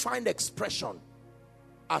 attempting to find expression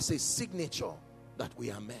as a signature that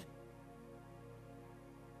we are men.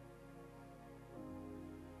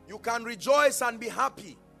 You can rejoice and be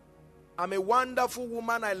happy. I'm a wonderful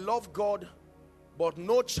woman. I love God. But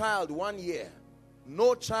no child 1 year.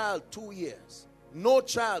 No child 2 years. No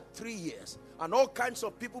child 3 years. And all kinds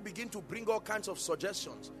of people begin to bring all kinds of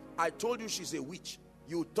suggestions. I told you she's a witch.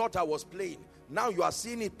 You thought I was playing. Now you are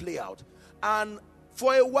seeing it play out. And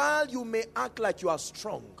for a while you may act like you are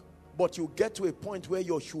strong. But you get to a point where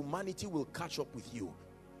your humanity will catch up with you.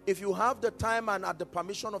 If you have the time and at the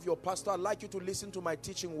permission of your pastor, I'd like you to listen to my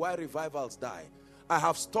teaching, Why Revivals Die. I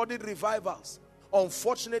have studied revivals.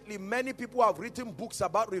 Unfortunately, many people have written books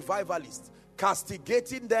about revivalists,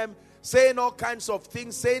 castigating them, saying all kinds of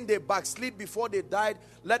things, saying they backslid before they died.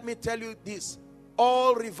 Let me tell you this.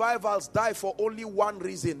 All revivals die for only one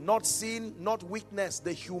reason. Not sin, not weakness,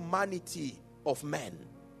 the humanity of men.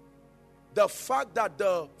 The fact that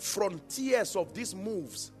the frontiers of these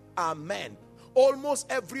moves are men. Almost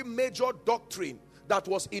every major doctrine that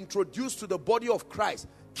was introduced to the body of Christ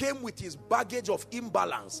came with his baggage of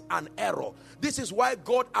imbalance and error. This is why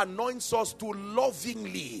God anoints us to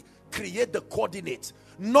lovingly create the coordinates,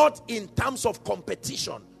 not in terms of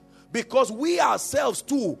competition. Because we ourselves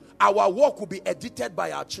too, our work will be edited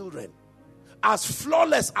by our children. As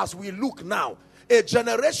flawless as we look now, a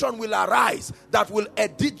generation will arise that will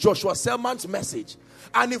edit Joshua Selman's message.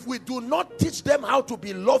 And if we do not teach them how to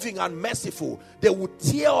be loving and merciful, they will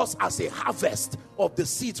tear us as a harvest of the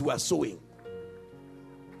seeds we are sowing.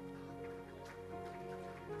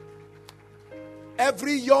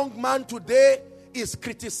 Every young man today is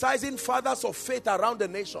criticizing fathers of faith around the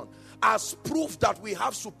nation as proof that we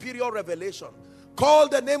have superior revelation. Call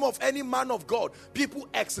the name of any man of God. People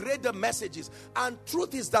x-ray the messages. And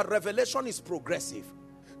truth is that revelation is progressive.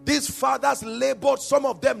 These fathers labored, some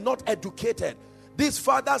of them not educated. These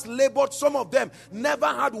fathers labored, some of them never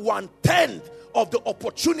had 1/10 of the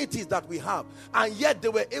opportunities that we have. And yet they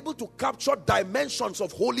were able to capture dimensions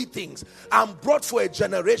of holy things and brought for a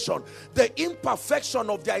generation. The imperfection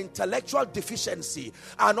of their intellectual deficiency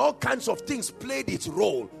and all kinds of things played its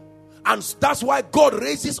role. And that's why God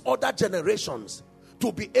raises other generations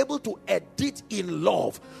to be able to edit in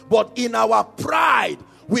love. But in our pride,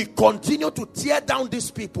 we continue to tear down these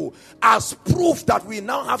people as proof that we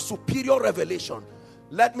now have superior revelation.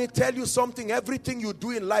 Let me tell you something. Everything you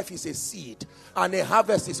do in life is a seed, and a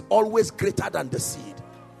harvest is always greater than the seed.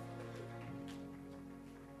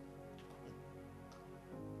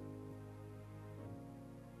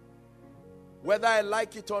 Whether I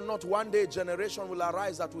like it or not, one day a generation will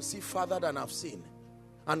arise that will see farther than I've seen.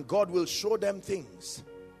 And God will show them things.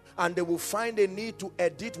 And they will find a need to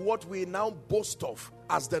edit what we now boast of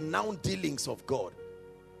as the now dealings of God.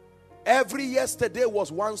 Every yesterday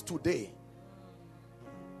was once today.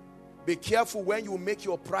 Be careful when you make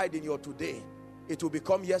your pride in your today. It will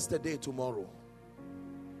become yesterday tomorrow.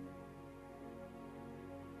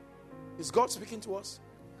 Is God speaking to us?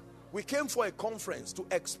 We came for a conference to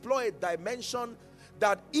explore a dimension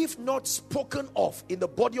that, if not spoken of in the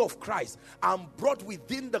body of Christ and brought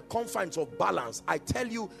within the confines of balance, I tell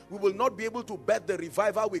you, we will not be able to bet the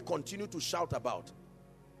revival we continue to shout about.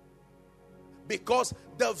 Because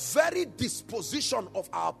the very disposition of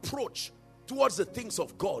our approach towards the things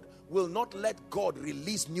of God will not let God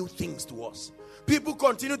release new things to us. People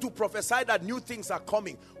continue to prophesy that new things are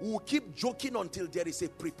coming. We will keep joking until there is a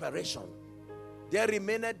preparation. There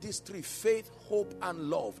remaineth these three: faith, hope, and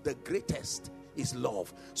love. The greatest is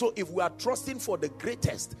love. So if we are trusting for the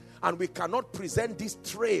greatest and we cannot present this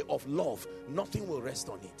tray of love, nothing will rest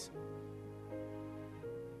on it.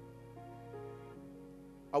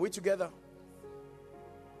 Are we together?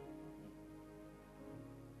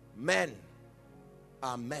 Men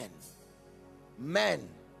are men. Men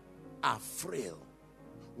are frail.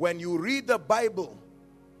 When you read the Bible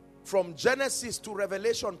from Genesis to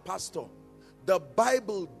Revelation, pastor, the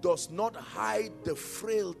Bible does not hide the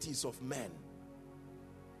frailties of men.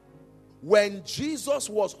 When Jesus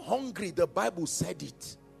was hungry, the Bible said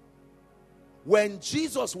it. When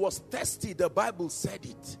Jesus was thirsty, the Bible said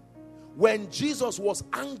it. When Jesus was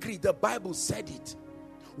angry, the Bible said it.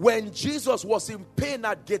 When Jesus was in pain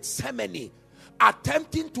at Gethsemane,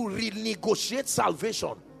 attempting to renegotiate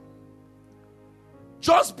salvation,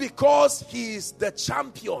 just because he is the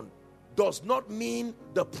champion does not mean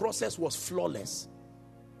the process was flawless.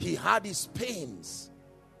 He had his pains.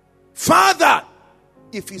 Father,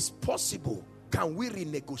 if it's possible, can we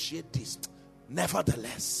renegotiate this?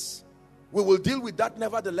 Nevertheless, we will deal with that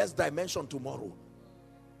nevertheless dimension tomorrow.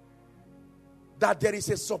 That there is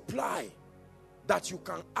a supply that you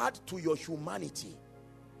can add to your humanity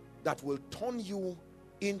that will turn you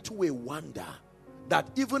into a wonder. That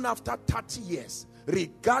even after 30 years,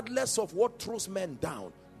 regardless of what throws men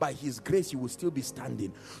down, by his grace, you will still be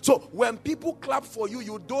standing. So when people clap for you,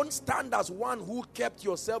 you don't stand as one who kept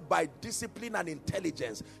yourself by discipline and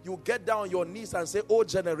intelligence. You get down on your knees and say, oh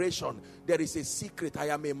generation, there is a secret. I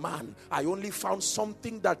am a man. I only found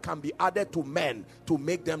something that can be added to men to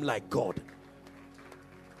make them like God.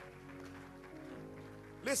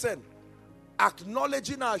 Listen,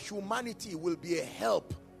 acknowledging our humanity will be a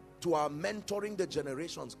help to our mentoring the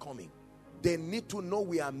generations coming. They need to know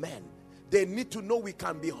we are men. They need to know we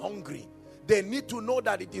can be hungry. They need to know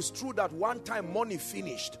that it is true that one time money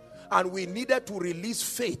finished and we needed to release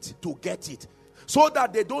faith to get it. So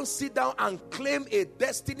that they don't sit down and claim a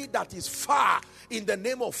destiny that is far in the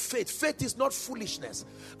name of faith. Faith is not foolishness.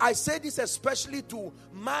 I say this especially to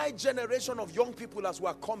my generation of young people as we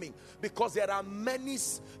are coming, because there are many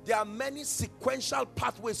sequential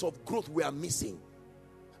pathways of growth we are missing.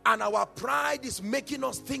 And our pride is making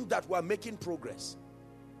us think that we are making progress.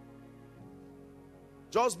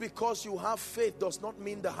 Just because you have faith does not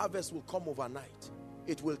mean the harvest will come overnight.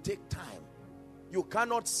 It will take time. You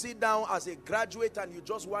cannot sit down as a graduate and you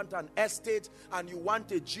just want an estate and you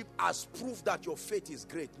want a jeep as proof that your faith is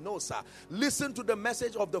great. No, sir. Listen to the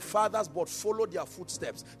message of the fathers, but follow their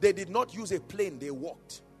footsteps. They did not use a plane, they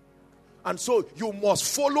walked. And so you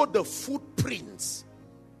must follow the footprints.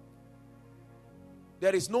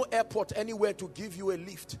 There is no airport anywhere to give you a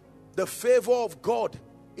lift. The favor of God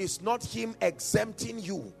is not him exempting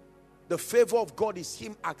you. The favor of God is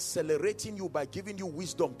him accelerating you by giving you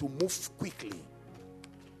wisdom to move quickly.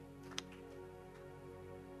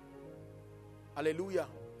 Hallelujah.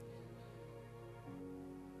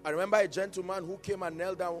 I remember a gentleman who came and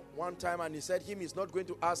knelt down one time and he said he's not going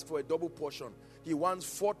to ask for a double portion. He wants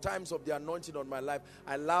 4 times of the anointing on my life.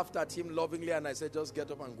 I laughed at him lovingly and I said, just get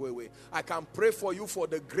up and go away. I can pray for you for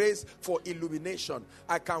the grace for illumination.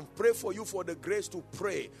 I can pray for you for the grace to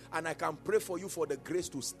pray. And I can pray for you for the grace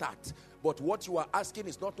to start. But what you are asking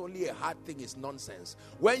is not only a hard thing, it's nonsense.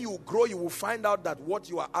 When you grow, you will find out that what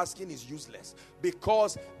you are asking is useless.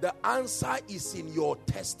 Because the answer is in your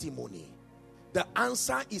testimony. The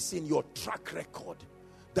answer is in your track record.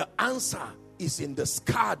 The answer is in the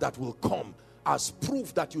scar that will come as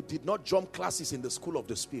proof that you did not jump classes in the school of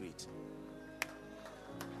the Spirit.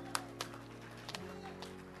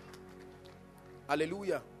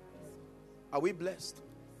 Hallelujah. Are we blessed?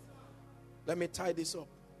 Let me tie this up.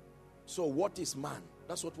 So what is man?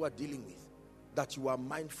 That's what we're dealing with. That you are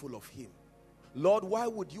mindful of him. Lord, why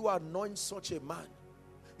would you anoint such a man?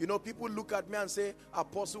 You know, people look at me and say,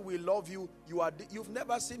 Apostle, we love you. You've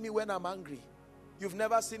never seen me when I'm angry. You've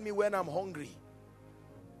never seen me when I'm hungry.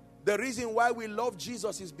 The reason why we love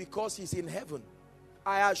Jesus is because he's in heaven.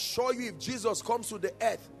 I assure you, if Jesus comes to the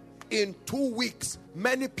earth, in 2 weeks,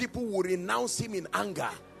 many people will renounce him in anger.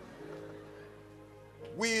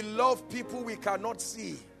 We love people we cannot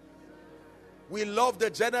see. We love the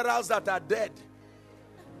generals that are dead.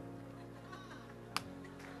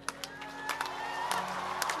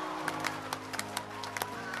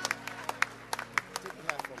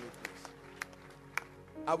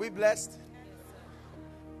 Are we blessed?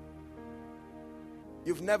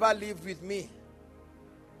 You've never lived with me.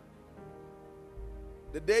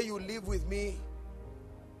 The day you live with me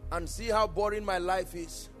and see how boring my life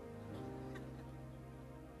is,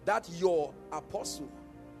 that your apostle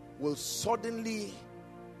will suddenly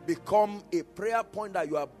become a prayer point that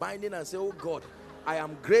you are binding and say, oh God, I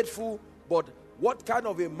am grateful, but what kind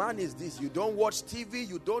of a man is this? You don't watch TV,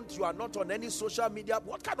 you are not on any social media.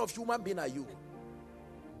 What kind of human being are you?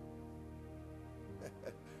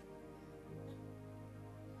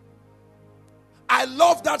 I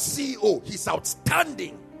love that CEO. He's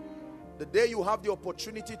outstanding. The day you have the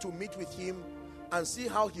opportunity to meet with him and see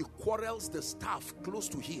how he quarrels the staff close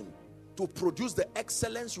to him to produce the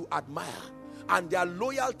excellence you admire and their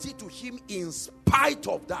loyalty to him in spite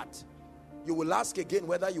of that, you will ask again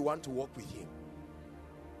whether you want to work with him.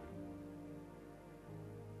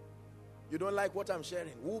 You don't like what I'm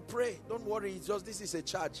sharing? We'll pray. Don't worry. It's just, this is a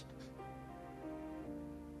charge.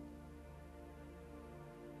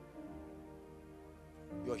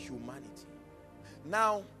 Your humanity.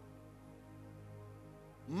 Now,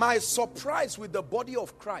 my surprise with the body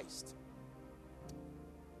of Christ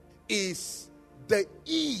is the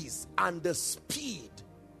ease and the speed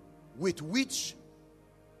with which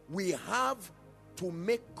we have to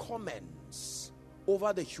make comments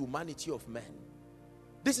over the humanity of men.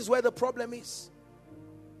 This is where the problem is.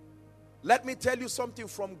 Let me tell you something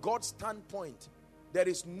from God's standpoint. There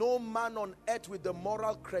is no man on earth with the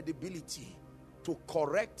moral credibility to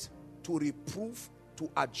correct, to reprove, to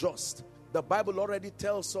adjust. The Bible already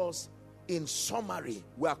tells us in summary,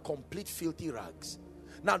 we are complete filthy rags.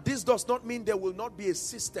 Now, this does not mean there will not be a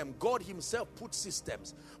system. God himself put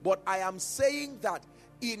systems. But I am saying that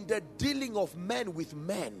in the dealing of men with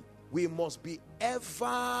men, we must be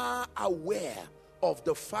ever aware of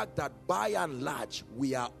the fact that by and large,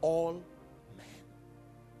 we are all men.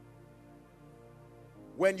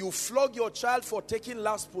 When you flog your child for taking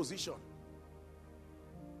last position,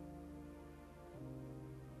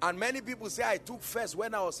 and many people say, I took first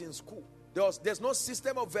when I was in school. There's no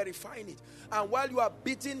system of verifying it. And while you are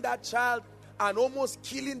beating that child and almost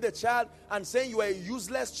killing the child and saying you are a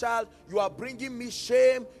useless child, you are bringing me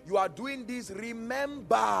shame, you are doing this,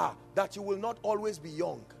 remember that you will not always be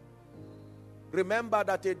young. Remember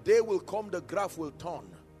that a day will come, the graph will turn.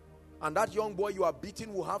 And that young boy you are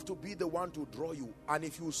beating will have to be the one to draw you. And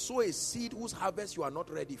if you sow a seed whose harvest you are not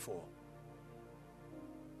ready for,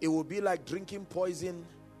 it will be like drinking poison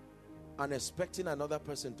and expecting another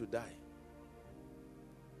person to die.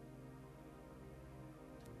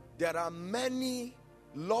 There are many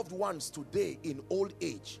loved ones today in old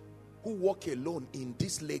age who walk alone in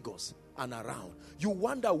this Lagos and around. You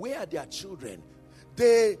wonder, where are their children?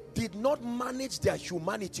 They did not manage their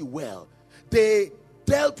humanity well. They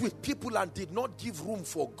dealt with people and did not give room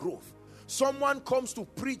for growth. Someone comes to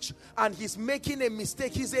preach and he's making a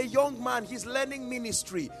mistake. He's a young man. He's learning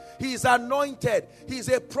ministry. He's anointed. He's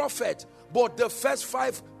a prophet. But the first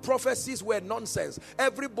 5 prophecies were nonsense.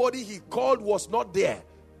 Everybody he called was not there.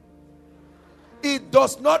 It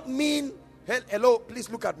does not mean, hello, please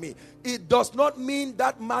look at me. It does not mean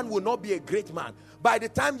that man will not be a great man. By the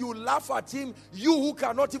time you laugh at him, you who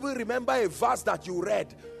cannot even remember a verse that you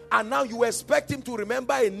read, and now you expect him to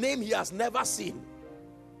remember a name he has never seen.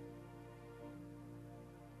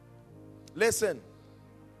 Listen,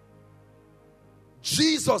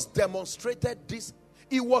 Jesus demonstrated this.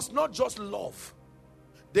 It was not just love.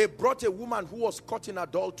 They brought a woman who was caught in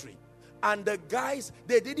adultery, and the guys,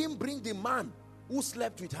 they didn't bring the man who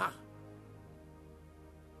slept with her.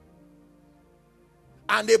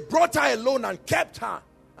 And they brought her alone and kept her.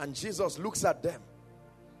 And Jesus looks at them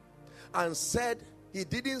and said, he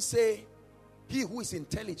didn't say, he who is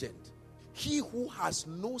intelligent, he who has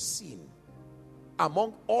no sin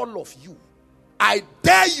among all of you, I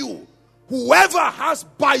dare you, whoever has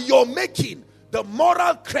by your making the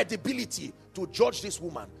moral credibility to judge this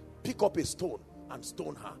woman, pick up a stone and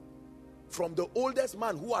stone her. From the oldest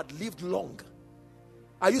man who had lived long.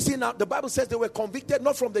 Are you seeing now? The Bible says they were convicted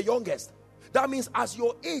not from the youngest. That means as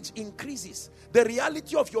your age increases, the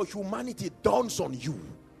reality of your humanity dawns on you.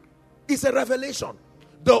 It's a revelation.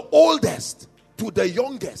 The oldest to the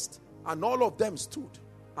youngest, and all of them stood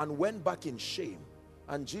and went back in shame.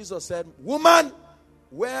 And Jesus said, woman,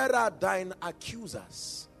 where are thine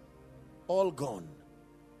accusers? All gone.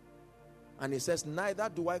 And he says, neither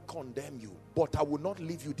do I condemn you, but I will not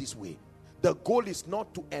leave you this way. The goal is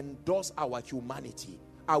not to endorse our humanity.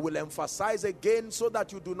 I will emphasize again so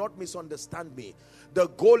that you do not misunderstand me. The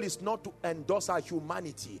goal is not to endorse our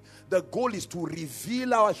humanity. The goal is to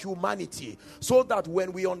reveal our humanity so that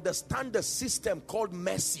when we understand the system called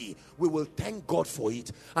mercy, we will thank God for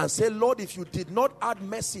it and say, Lord, if you did not add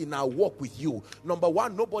mercy in our walk with you, number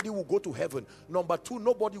one, nobody will go to heaven. Number two,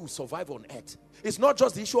 nobody will survive on earth. It's not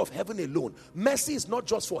just the issue of heaven alone. Mercy is not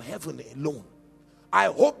just for heaven alone. I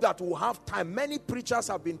hope that we'll have time. Many preachers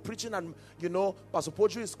have been preaching, and Pastor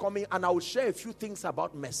Poju is coming, and I will share a few things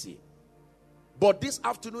about mercy. But this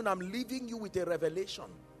afternoon, I'm leaving you with a revelation.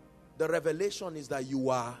 The revelation is that you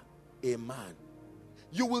are a man.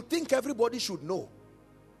 You will think everybody should know.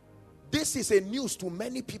 This is a news to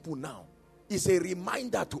many people now. It's a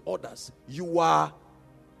reminder to others. You are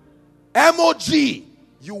MOG.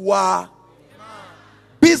 You are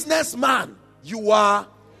businessman. You are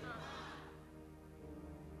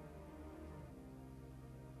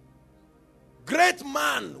great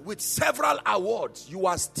man with several awards. You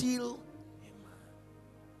are still a man.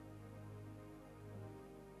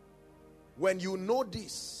 When you know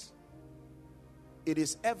this, it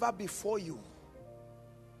is ever before you.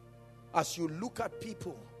 As you look at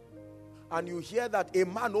people and you hear that a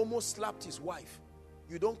man almost slapped his wife,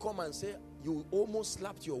 you don't come and say, you almost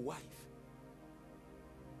slapped your wife.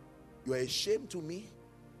 You are a shame to me.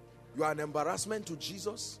 You are an embarrassment to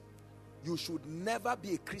Jesus. You should never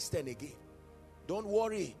be a Christian again. Don't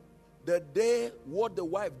worry. The day what the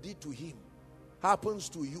wife did to him happens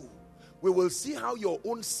to you, we will see how your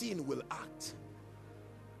own sin will act.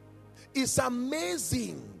 It's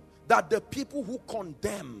amazing that the people who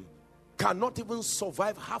condemn cannot even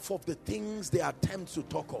survive half of the things they attempt to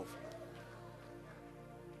talk of.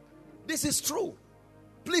 This is true.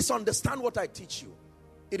 Please understand what I teach you.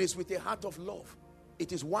 It is with a heart of love.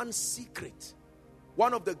 It is one secret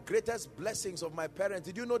One of the greatest blessings of my parents.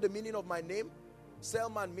 Did you know the meaning of my name?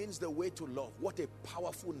 Selman means the way to love. What a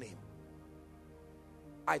powerful name.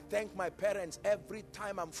 I thank my parents every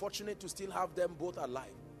time. I'm fortunate to still have them both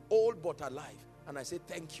alive. Old but alive. And I say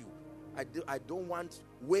thank you. I don't want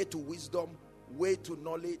way to wisdom, way to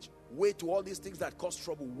knowledge, way to all these things that cause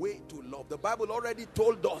trouble, way to love. The Bible already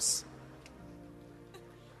told us.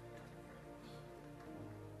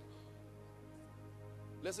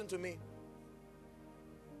 Listen to me.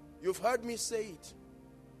 You've heard me say it,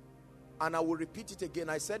 and I will repeat it again.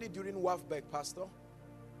 I said it during Wafberg, Pastor.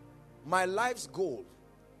 My life's goal,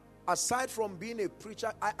 aside from being a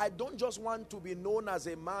preacher, I don't just want to be known as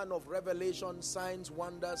a man of revelation, signs,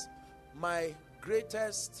 wonders. My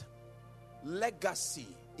greatest legacy,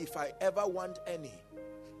 if I ever want any,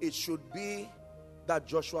 it should be that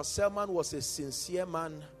Joshua Selman was a sincere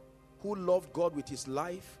man who loved God with his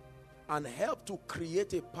life and helped to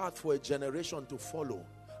create a path for a generation to follow.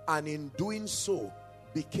 And in doing so,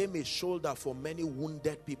 became a shoulder for many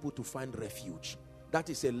wounded people to find refuge. That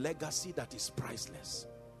is a legacy that is priceless.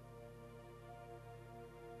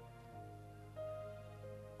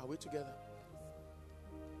 Are we together?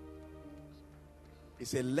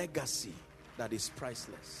 It's a legacy that is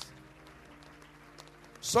priceless.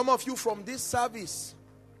 Some of you from this service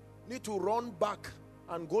need to run back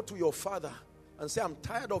and go to your father and say, I'm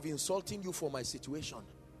tired of insulting you for my situation.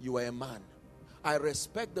 You are a man. I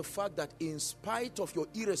respect the fact that in spite of your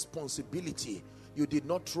irresponsibility, you did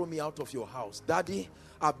not throw me out of your house. Daddy,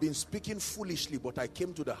 I've been speaking foolishly, but I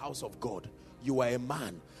came to the house of God. You are a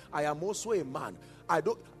man. I am also a man. I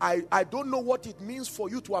don't know what it means for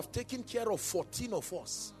you to have taken care of 14 of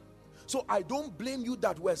us. So I don't blame you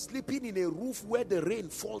that we're sleeping in a roof where the rain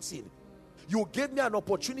falls in. You gave me an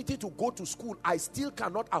opportunity to go to school. I still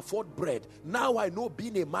cannot afford bread. Now I know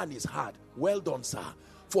being a man is hard. Well done, sir,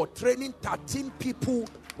 for training 13 people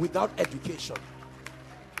without education.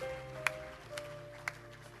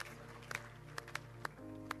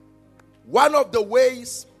 One of the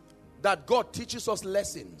ways that God teaches us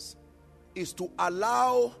lessons is to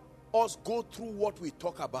allow us go through what we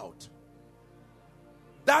talk about.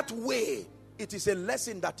 That way, it is a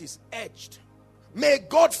lesson that is edged. May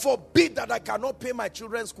God forbid that I cannot pay my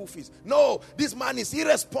children's school fees. No, this man is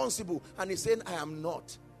irresponsible. And he's saying, I am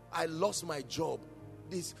not. I lost my job.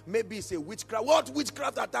 This maybe it's a witchcraft. What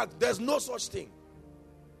witchcraft attack? There's no such thing.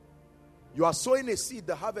 You are sowing a seed,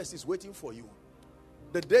 the harvest is waiting for you.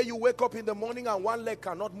 The day you wake up in the morning and one leg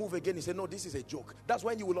cannot move again, you say, no, this is a joke. That's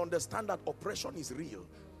when you will understand that oppression is real.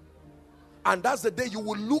 And that's the day you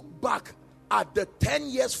will look back at the 10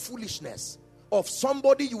 years foolishness of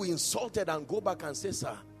somebody you insulted and go back and say,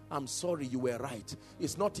 sir, I'm sorry, you were right.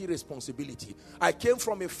 It's not irresponsibility. I came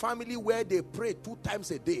from a family where they pray 2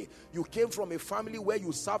 times a day. You came from a family where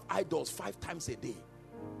you serve idols 5 times a day.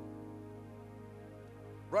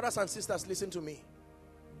 Brothers and sisters, listen to me.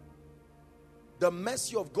 The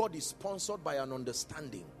mercy of God is sponsored by an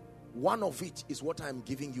understanding. One of it is what I am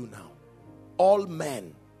giving you now. All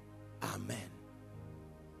men are men.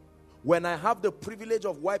 When I have the privilege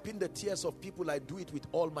of wiping the tears of people, I do it with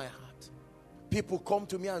all my heart. People come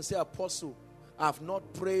to me and say, Apostle, I've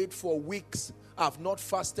not prayed for weeks. I've not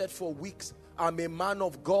fasted for weeks. I'm a man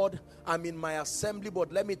of God. I'm in my assembly,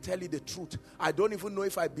 but let me tell you the truth. I don't even know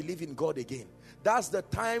if I believe in God again. That's the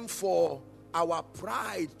time for our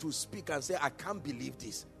pride to speak and say, I can't believe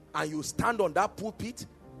this. And you stand on that pulpit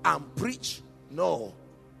and preach. No.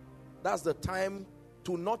 That's the time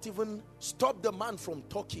to not even stop the man from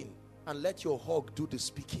talking and let your hug do the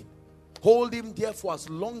speaking. Hold him there for as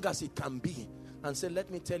long as it can be and say, let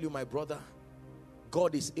me tell you, my brother,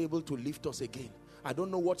 God is able to lift us again. I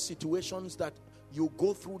don't know what situations that you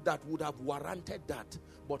go through that would have warranted that,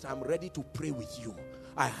 but I'm ready to pray with you.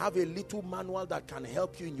 I have a little manual that can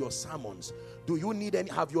help you in your sermons. Do you need any?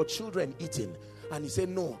 Have your children eaten? And he said,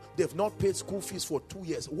 no, they've not paid school fees for 2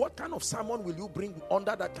 years. What kind of sermon will you bring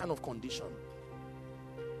under that kind of condition?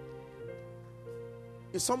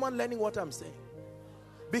 Is someone learning what I'm saying?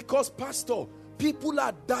 Because, Pastor, people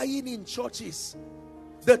are dying in churches.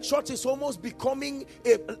 The church is almost becoming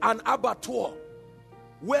an abattoir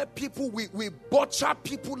where people, we butcher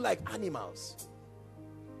people like animals.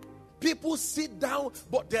 People sit down,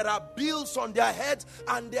 but there are bills on their heads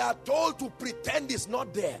and they are told to pretend it's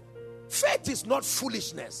not there. Faith is not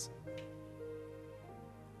foolishness.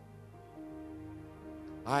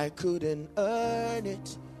 I couldn't earn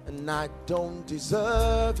it and I don't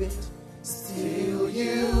deserve it. Still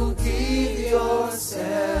you give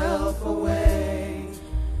yourself away.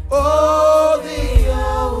 Oh, the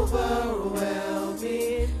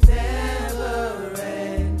overwhelming,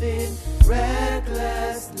 never-ending,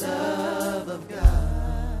 reckless love of God.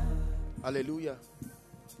 Hallelujah.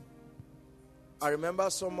 I remember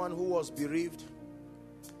someone who was bereaved.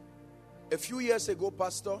 A few years ago,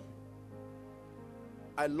 Pastor,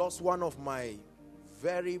 I lost one of my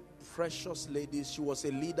very precious ladies. She was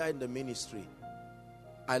a leader in the ministry.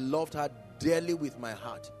 I loved her dearly with my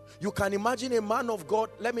heart. You can imagine a man of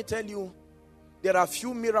God. Let me tell you, there are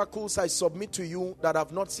few miracles I submit to you that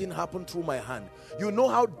I've not seen happen through my hand. You know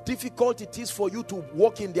how difficult it is for you to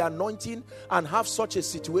walk in the anointing and have such a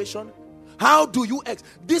situation? How do you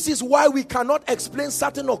this is why we cannot explain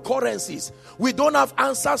certain occurrences. We don't have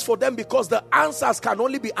answers for them because the answers can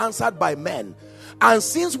only be answered by men. And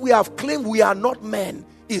since we have claimed we are not men,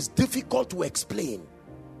 it's difficult to explain.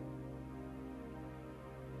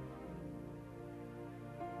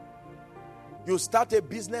 You start a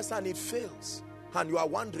business and it fails, and you are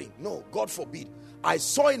wondering, no, God forbid. I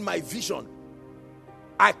saw in my vision,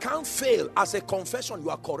 I can't fail. As a confession,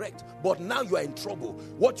 you are correct, but now you are in trouble.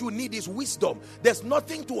 What you need is wisdom. There's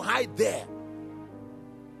nothing to hide there.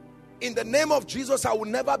 In the name of Jesus, I will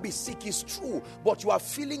never be sick. It's true, but you are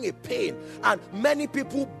feeling a pain, and many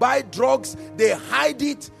people buy drugs, they hide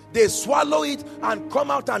it, they swallow it and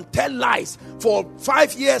come out and tell lies for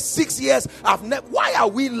 5 years, 6 years. Why are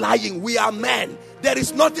we lying? We are men. There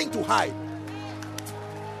is nothing to hide.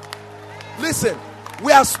 Listen,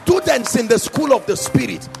 we are students in the school of the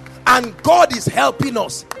Spirit, and God is helping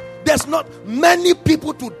us. There's not many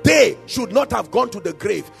people today should not have gone to the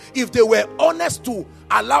grave. If they were honest to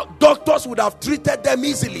allow, doctors would have treated them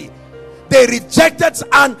easily. They rejected,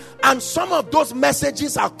 and some of those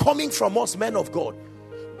messages are coming from us men of God.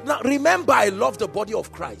 Now remember, I love the body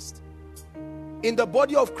of Christ. In the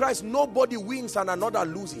body of Christ, nobody wins and another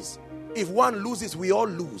loses. If one loses, we all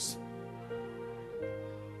lose.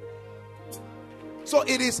 So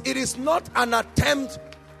it is not an attempt.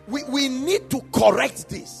 We need to correct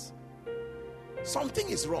this. Something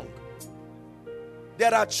is wrong.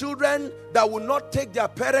 There are children that will not take their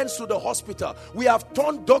parents to the hospital. We have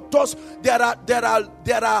turned doctors. There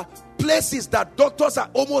are places that doctors are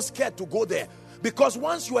almost scared to go there. Because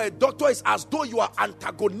once you are a doctor, it's as though you are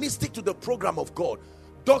antagonistic to the program of God.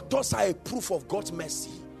 Doctors are a proof of God's mercy.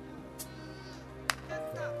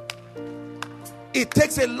 It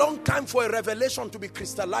takes a long time for a revelation to be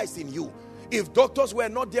crystallized in you. If doctors were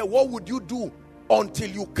not there, what would you do until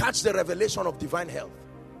you catch the revelation of divine health?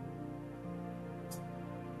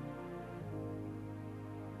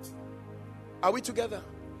 Are we together?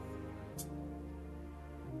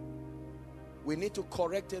 We need to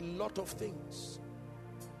correct a lot of things.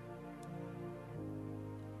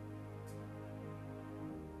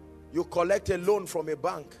 You collect a loan from a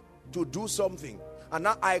bank to do something, and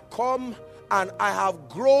now I come and I have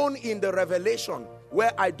grown in the revelation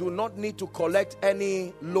where I do not need to collect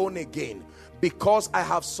any loan again, because I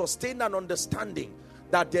have sustained an understanding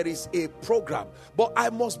that there is a program. But I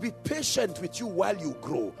must be patient with you while you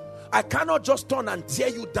grow. I cannot just turn and tear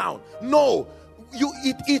you down. No,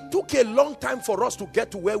 it took a long time for us to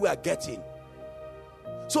get to where we are getting.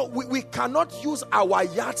 So we cannot use our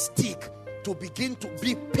yardstick to begin to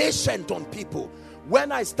be patient on people.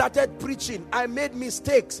 When I started preaching, I made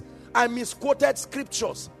mistakes. I misquoted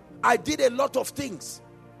scriptures. I did a lot of things.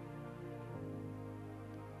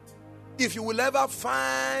 If you will ever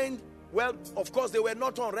find, well, of course they were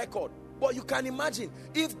not on record, but you can imagine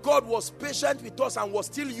if God was patient with us and was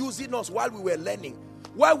still using us while we were learning,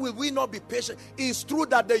 why will we not be patient? It's true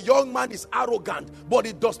that the young man is arrogant, but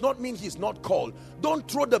it does not mean he's not called. Don't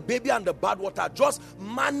throw the baby and the bathwater. Just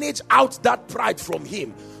manage out that pride from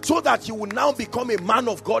him so that he will now become a man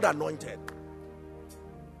of God anointed.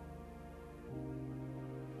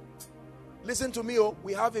 Listen to me,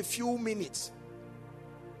 we have a few minutes.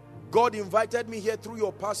 God invited me here through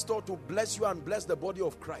your pastor to bless you and bless the body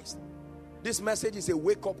of Christ. This message is a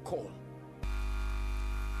wake-up call.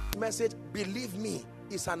 Message, believe me,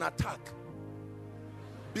 is an attack.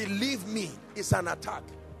 Believe me, it's an attack.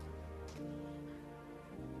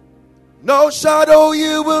 No shadow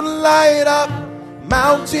you won't light up,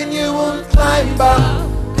 mountain you won't climb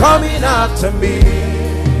up, coming after me.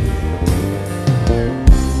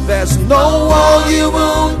 There's no wall you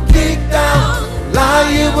won't kick down, lie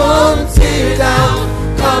you won't tear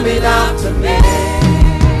down, coming after me.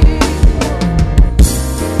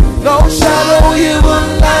 No shadow you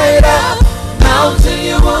won't light up, mountain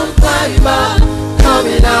you won't climb up,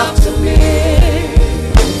 coming after me.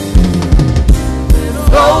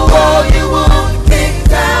 No wall you won't kick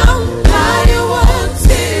down, lie you won't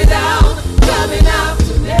tear down, coming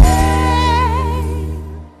after me.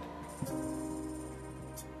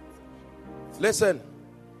 Listen,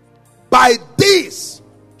 by this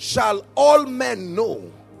shall all men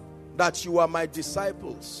know that you are my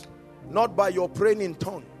disciples, Not by your praying in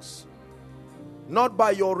tongues. Not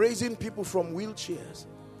by your raising people from wheelchairs.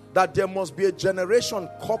 That there must be a generation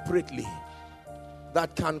corporately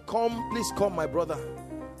that can come. Please come, my brother,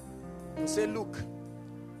 and say, look,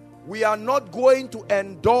 we are not going to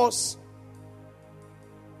endorse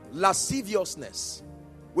lasciviousness.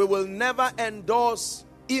 We will never endorse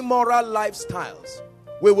immoral lifestyles.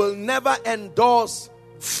 We will never endorse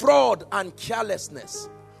fraud and carelessness.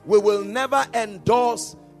 We will never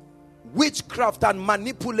endorse witchcraft and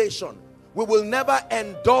manipulation. We will never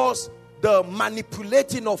endorse the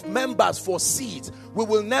manipulating of members for seeds. We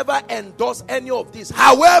will never endorse any of this.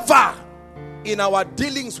 However, in our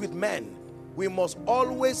dealings with men, we must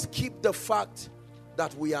always keep the fact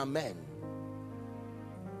that we are men.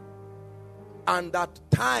 And that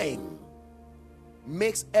time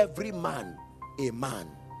makes every man a man.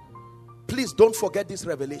 Please don't forget this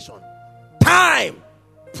revelation. Time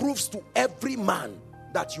proves to every man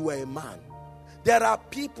that you are a man. There are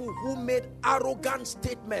people who made arrogant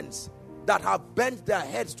statements that have bent their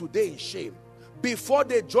heads today in shame. Before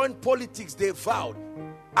they joined politics, they vowed,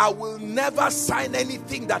 I will never sign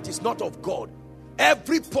anything that is not of God.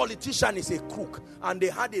 Every politician is a crook. And they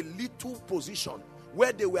had a little position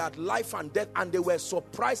where they were at life and death, and they were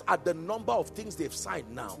surprised at the number of things they've signed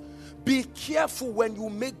now. Be careful when you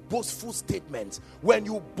make boastful statements. When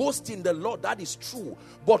you boast in the Lord, that is true.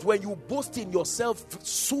 But when you boast in yourself,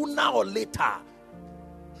 sooner or later,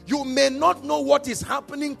 you may not know what is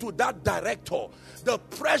happening to that director. The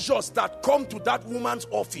pressures that come to that woman's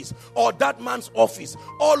office or that man's office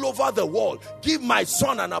all over the world. Give my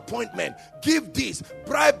son an appointment. Give this.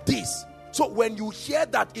 Bribe this. So when you hear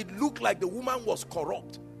that it looked like the woman was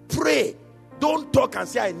corrupt, pray. Don't talk and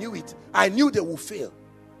say, I knew it. I knew they would fail.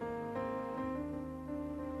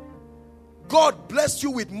 God bless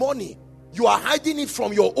you with money. You are hiding it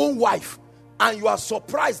from your own wife. And you are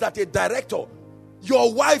surprised that a director,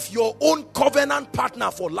 your wife, your own covenant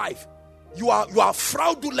partner for life, you are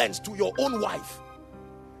fraudulent to your own wife.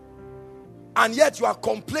 And yet you are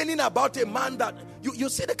complaining about a man that, you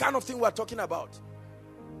see the kind of thing we're talking about.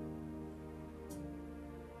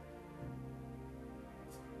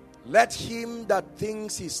 Let him that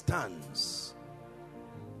thinks he stands.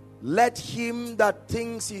 Let him that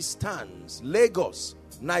thinks he stands. Lagos,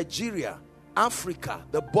 Nigeria, Africa,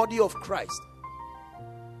 the body of Christ.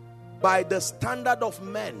 By the standard of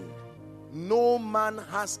men, no man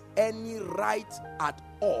has any right at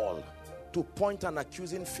all to point an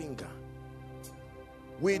accusing finger.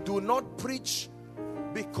 We do not preach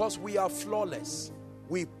because we are flawless.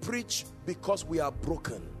 We preach because we are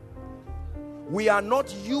broken. We are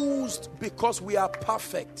not used because we are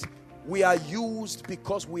perfect. We are used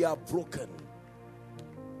because we are broken.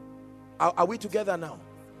 Are we together now?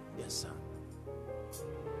 Yes, sir.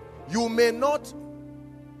 You may not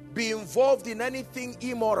be involved in anything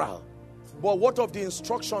immoral, but what of the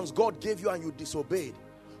instructions God gave you and you disobeyed?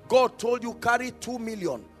 God told you carry 2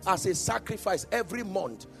 million as a sacrifice every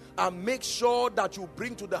month and make sure that you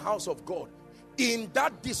bring to the house of God. In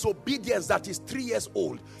that disobedience that is 3 years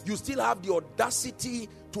old, you still have the audacity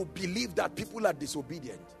to believe that people are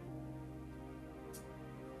disobedient.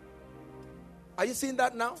 Are you seeing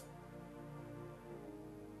that now?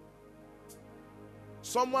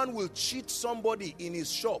 Someone will cheat somebody in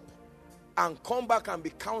his shop and come back and be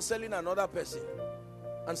counseling another person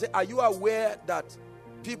and say, are you aware that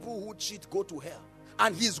people who cheat go to hell?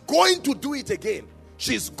 And he's going to do it again.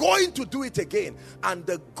 She's going to do it again. And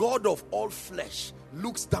the God of all flesh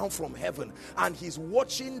looks down from heaven and he's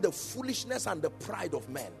watching the foolishness and the pride of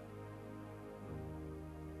men.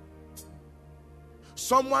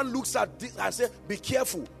 Someone looks at this and says, be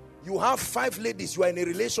careful. You have 5 ladies, you are in a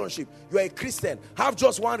relationship, you are a Christian, have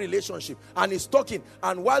just one relationship. And he's talking,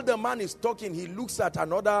 and while the man is talking, he looks at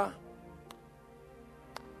another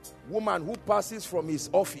woman who passes from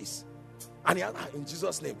his office. And he, in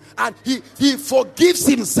Jesus' name. And he forgives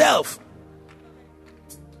himself.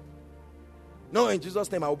 No, in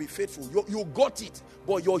Jesus' name, I will be faithful. You got it,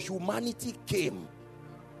 but your humanity came.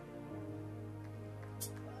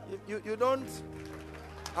 You don't.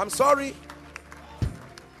 I'm sorry.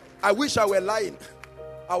 I wish I were lying.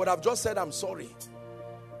 I would have just said I'm sorry.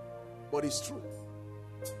 But it's true.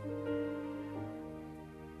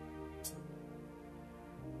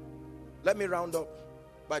 Let me round up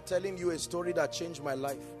by telling you a story that changed my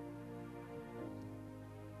life.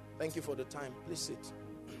 Thank you for the time. Please sit.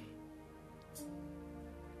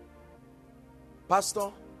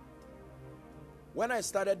 Pastor, when I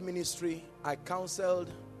started ministry, I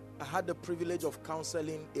had the privilege of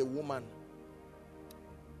counseling a woman.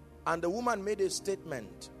 And the woman made a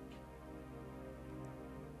statement.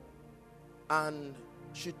 And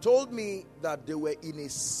She told me that they were in a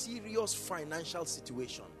serious financial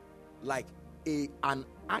situation, like an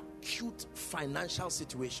acute financial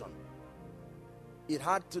situation. It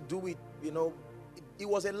had to do with, it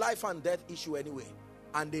was a life and death issue anyway,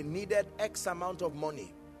 and they needed X amount of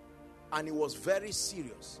money, and it was very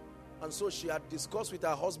serious. And so she had discussed with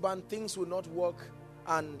her husband, things would not work,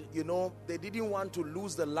 and they didn't want to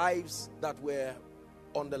lose the lives that were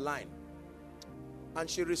on the line. And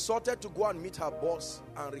she resorted to go and meet her boss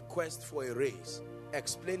and request for a raise,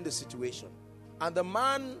 explain the situation. And the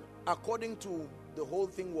man, according to the whole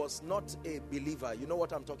thing, was not a believer. You know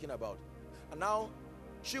what I'm talking about. And now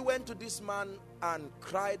she went to this man and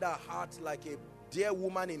cried her heart like a dear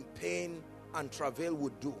woman in pain and travail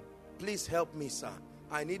would do. Please help me, sir.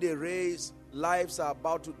 I need a raise. Lives are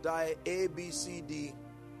about to die. A, B, C, D.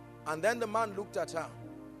 And then the man looked at her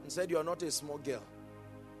and said, "You are not a small girl.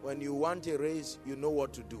 When you want a raise, you know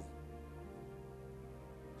what to do."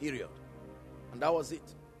 Period. And that was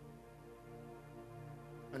it.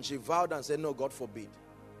 And she vowed and said, "No, God forbid.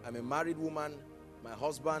 I'm a married woman. My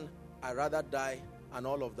husband, I'd rather die," and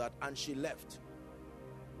all of that. And she left.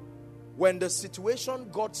 When the situation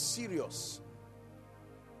got serious,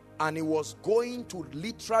 and it was going to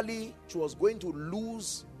she was going to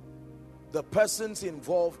lose the persons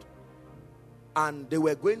involved, and they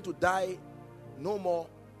were going to die no more,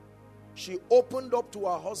 she opened up to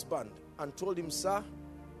her husband and told him, "Sir,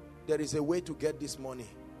 there is a way to get this money,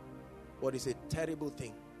 but it's a terrible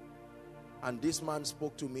thing." And this man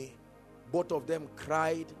spoke to me. Both of them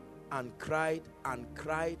cried and cried and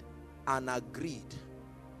cried and agreed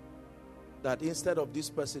that instead of this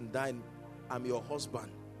person dying, I'm your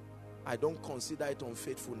husband. I don't consider it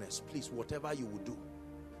unfaithfulness. Please, whatever you will do.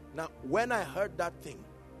 Now, when I heard that thing,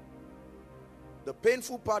 the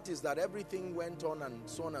painful part is that everything went on and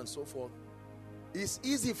so on and so forth. It's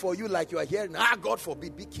easy for you, like you are hearing, God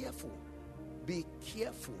forbid. Be careful. Be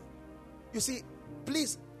careful. You see,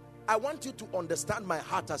 please, I want you to understand my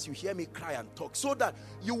heart as you hear me cry and talk, so that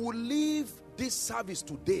you will leave this service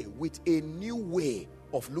today with a new way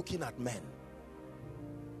of looking at men.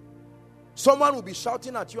 Someone will be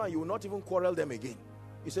shouting at you and you will not even quarrel them again.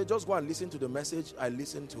 You say, "Just go and listen to the message I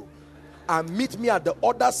listened to, and meet me at the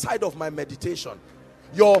other side of my meditation."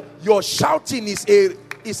 Your shouting is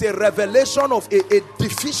a revelation of a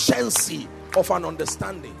deficiency of an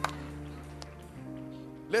understanding.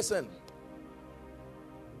 Listen,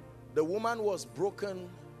 the woman was broken.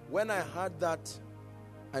 When I heard that,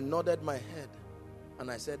 I nodded my head and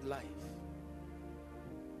I said, "Life."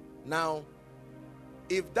 Now,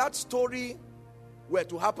 if that story were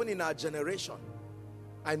to happen in our generation,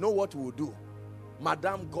 I know what we would do.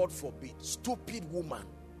 "Madam, God forbid, stupid woman,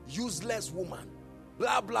 useless woman,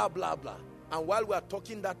 blah, blah, blah, blah." And while we are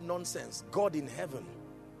talking that nonsense, God in heaven.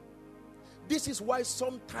 This is why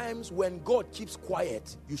sometimes when God keeps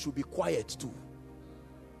quiet, you should be quiet too.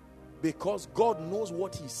 Because God knows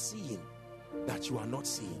what He's seeing that you are not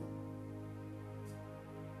seeing.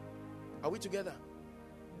 Are we together?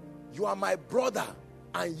 You are my brother,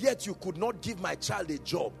 and yet you could not give my child a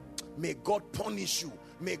job. May God punish you.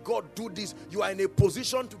 May God do this. You are in a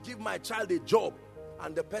position to give my child a job,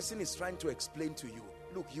 and the person is trying to explain to you,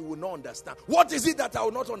 "Look, you will not understand." What is it that I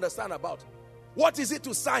will not understand about? What is it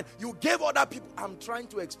to sign? You gave other people. I'm trying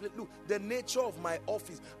to explain. Look, the nature of my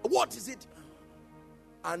office. What is it?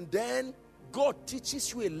 And then God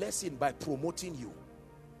teaches you a lesson by promoting you.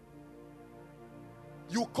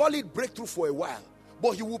 You call it breakthrough for a while,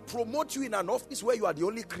 but He will promote you in an office where you are the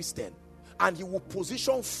only Christian, and He will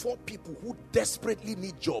position 4 people who desperately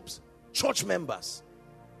need jobs, church members,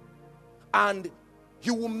 and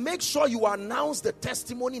He will make sure you announce the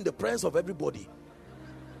testimony in the presence of everybody.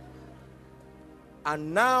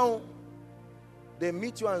 And now they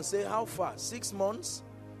meet you and say, "How far? 6 months?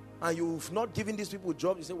 And you've not given these people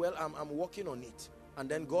jobs." You say, "Well, I'm working on it." And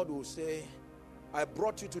then God will say, "I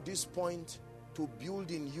brought you to this point to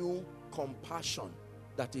build in you compassion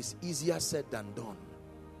that is easier said than done."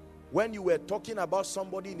 When you were talking about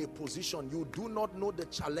somebody in a position, you do not know the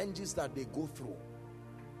challenges that they go through.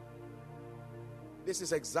 This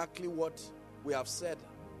is exactly what we have said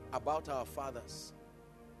about our fathers.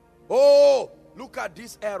 "Oh, look at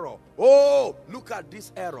this error. Oh, look at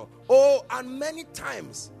this error." Oh, and many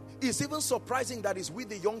times it's even surprising that it's with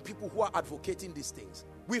the young people who are advocating these things.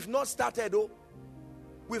 We've not started,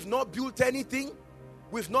 we've not built anything,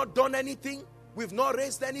 we've not done anything, we've not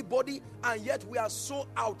raised anybody, and yet we are so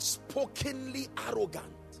outspokenly arrogant.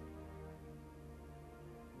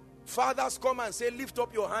 Fathers come and say, lift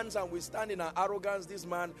up your hands, and we stand in our arrogance. This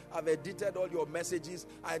man, I've edited all your messages.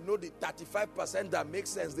 I know the 35% that makes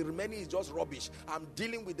sense. The remaining is just rubbish. I'm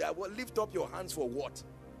dealing with that. Well, lift up your hands for what?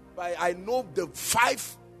 I know the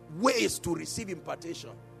 5 ways to receive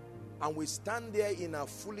impartation. And we stand there in our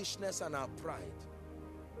foolishness and our pride.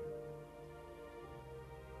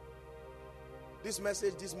 This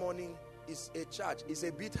message this morning is a charge. It's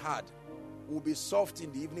a bit hard. We'll be soft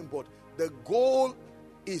in the evening, but the goal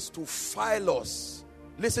is to file us.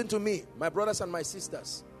 Listen to me, my brothers and my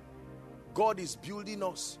sisters. God is building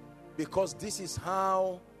us because this is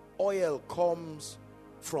how oil comes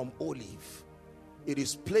from olive. It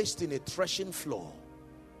is placed in a threshing floor.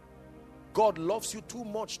 God loves you too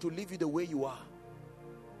much to leave you the way you are.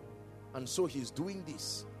 And so he's doing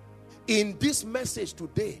this. In this message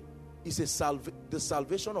today is the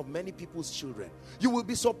salvation of many people's children. You will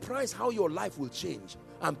be surprised how your life will change.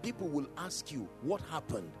 And people will ask you, what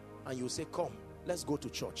happened? And you'll say, come, let's go to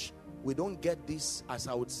church. We don't get this, as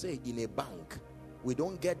I would say, in a bank. We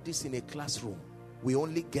don't get this in a classroom. We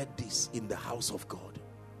only get this in the house of God.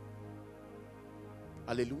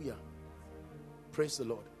 Hallelujah. Praise the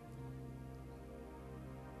Lord.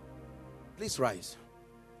 Please rise.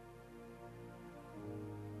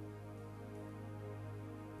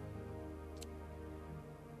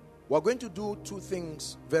 We're going to do 2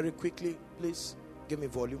 things very quickly. Please give me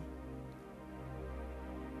volume.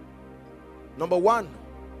 Number 1,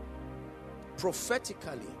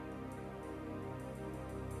 prophetically,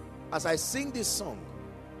 as I sing this song,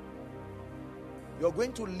 you're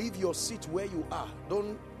going to leave your seat where you are.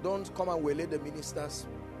 Don't come and waylay the ministers.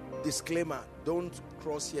 Disclaimer, don't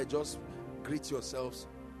cross here, just greet yourselves.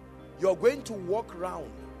 You're going to walk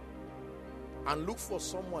around and look for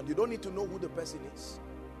someone. You don't need to know who the person is.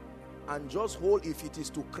 And just hold. If it is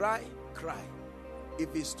to cry, cry.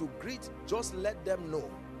 If it's to greet, just let them know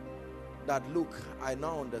that, look, I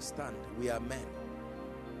now understand. We are men.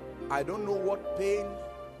 I don't know what pain.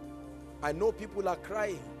 I know people are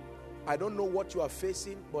crying. I don't know what you are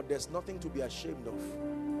facing, but there's nothing to be ashamed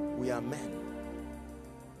of. We are men.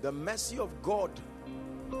 The mercy of God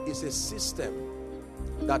is a system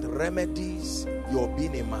that remedies your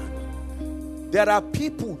being a man. There are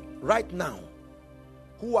people right now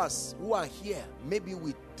who are here, maybe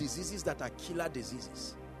with diseases that are killer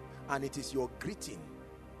diseases, and it is your greeting,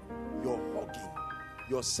 your hugging,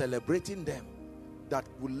 your celebrating them that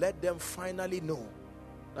will let them finally know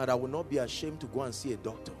that I will not be ashamed to go and see a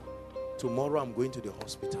doctor. Tomorrow I'm going to the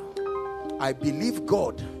hospital. I believe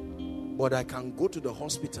God, but I can go to the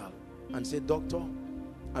hospital and say, doctor,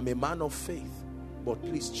 I'm a man of faith, but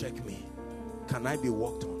please check me. Can I be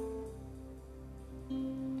worked on?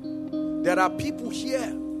 There are people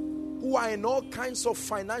here who are in all kinds of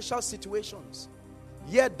financial situations,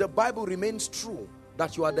 yet the Bible remains true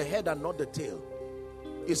that you are the head and not the tail.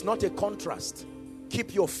 It's not a contrast.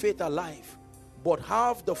 Keep your faith alive, but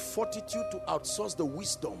have the fortitude to outsource the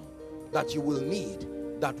wisdom that you will need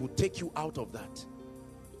that will take you out of that.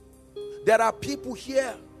 There are people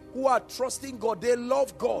here who are trusting God. They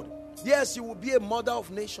love God. Yes, you will be a mother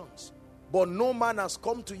of nations, but no man has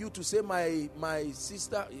come to you to say, my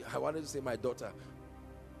sister, I wanted to say my daughter,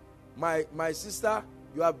 my sister,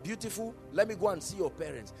 you are beautiful, let me go and see your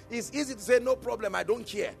parents. It's easy to say, no problem, I don't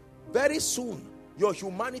care. Very soon, your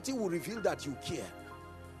humanity will reveal that you care.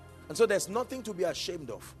 And so there's nothing to be ashamed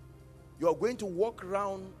of. You're going to walk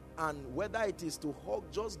around, and whether it is to hug,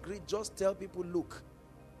 just greet, just tell people, look,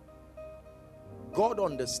 God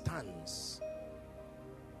understands.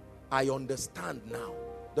 I understand now.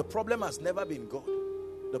 The problem has never been God.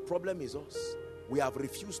 The problem is us. We have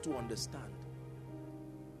refused to understand.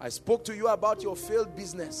 I spoke to you about your failed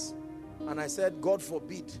business, and I said, God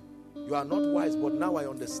forbid, you are not wise, but now I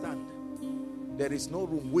understand. There is no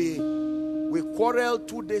room. We quarreled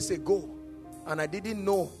 2 days ago, and I didn't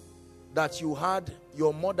know that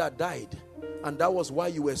your mother died, and that was why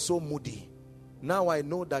you were so moody. Now I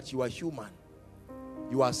know that you are human.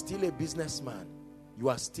 You are still a businessman. You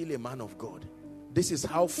are still a man of God. This is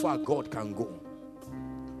how far God can go.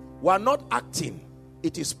 We are not acting.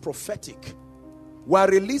 It is prophetic. We are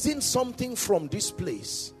releasing something from this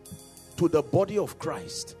place to the body of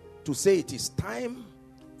Christ to say it is time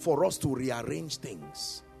for us to rearrange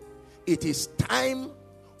things. It is time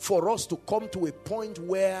for us to come to a point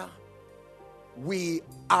where we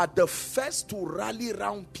are the first to rally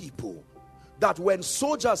around people. That when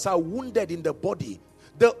soldiers are wounded in the body,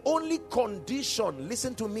 the only condition,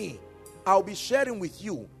 listen to me, I'll be sharing with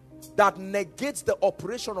you, that negates the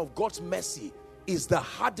operation of God's mercy is the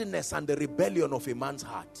hardness and the rebellion of a man's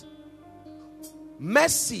heart.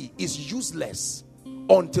 Mercy is useless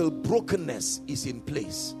until brokenness is in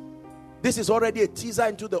place. This is already a teaser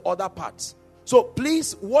into the other parts. So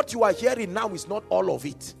please, what you are hearing now is not all of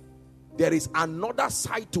it. There is another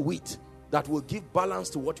side to it that will give balance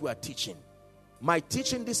to what we are teaching. My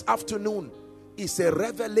teaching this afternoon is a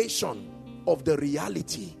revelation of the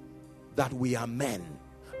reality that we are men.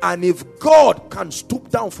 And if God can stoop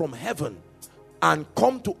down from heaven and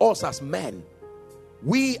come to us as men,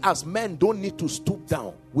 we as men don't need to stoop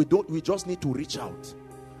down. We just need to reach out.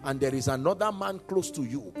 And there is another man close to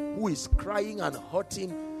you who is crying and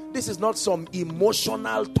hurting. This is not some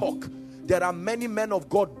emotional talk. There are many men of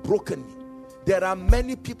God broken. There are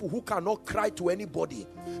many people who cannot cry to anybody.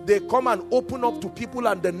 They come and open up to people,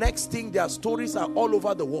 and the next thing, their stories are all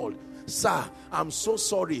over the world. Sir, I'm so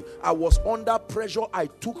sorry. I was under pressure. I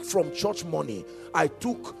took from church money. I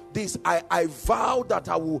took this. I vowed that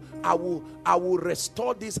I will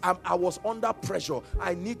restore this. I was under pressure.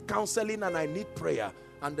 I need counseling and I need prayer.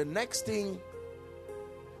 And the next thing,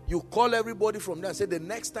 you call everybody from there and say, the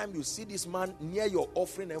next time you see this man near your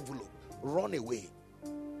offering envelope, run away.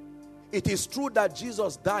 It is true that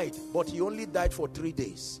Jesus died, but he only died for 3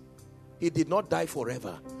 days. He did not die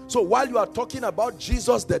forever. So while you are talking about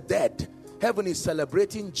Jesus the dead, heaven is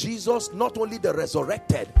celebrating Jesus, not only the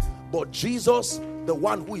resurrected, but Jesus, the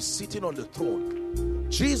one who is sitting on the throne.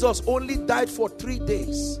 Jesus only died for 3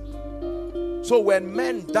 days. So when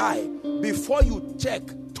men die, before you check,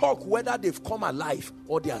 talk whether they've come alive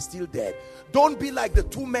or they are still dead. Don't be like the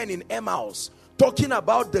two men in Emmaus, talking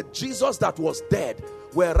about the Jesus that was dead,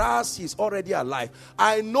 whereas he's already alive.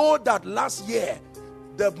 I know that last year,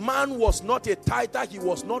 the man was not a tither, he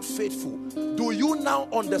was not faithful. Do you now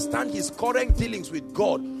understand his current dealings with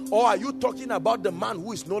God? Or are you talking about the man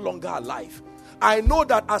who is no longer alive? I know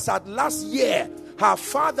that as at last year, her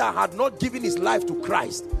father had not given his life to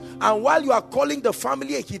Christ. And while you are calling the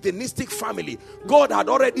family a hedonistic family, God had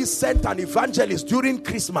already sent an evangelist during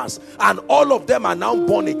Christmas, and all of them are now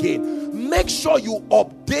born again. Make sure you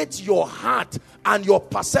update your heart and your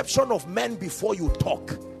perception of men before you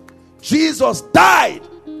talk. Jesus died,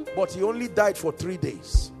 but he only died for 3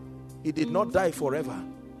 days. He did not die forever.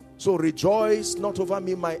 So rejoice not over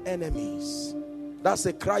me, my enemies. That's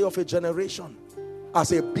a cry of a generation.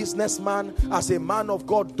 As a businessman, as a man of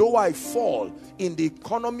God, though I fall in the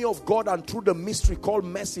economy of God and through the mystery called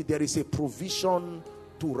mercy, there is a provision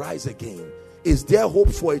to rise again. Is there hope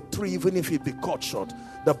for a tree even if it be cut short?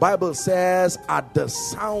 The Bible says at the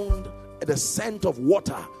sound, at the scent of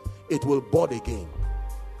water, it will bud again.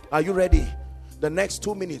 Are you ready? The next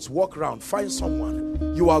 2 minutes, walk around, find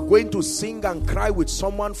someone. You are going to sing and cry with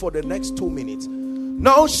someone for the next 2 minutes.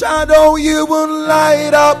 No shadow you won't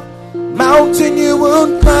light up, mountain you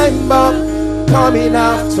won't climb up, coming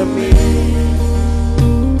after me.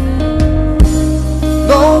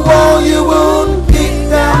 No wall you won't kick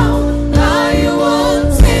down, no you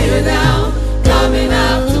won't tear down, coming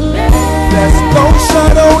after me. There's no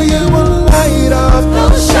shadow you won't light up, no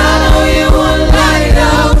shadow you won't light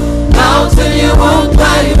up, mountain you won't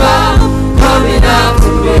climb up, coming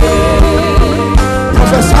after me.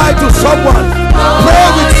 Prophesy to someone, pray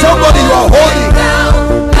with somebody you are holding.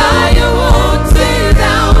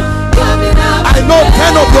 I know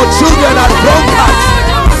 10 of your children are drunkards,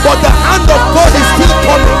 but the hand of God is still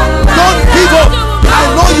coming. Don't give up.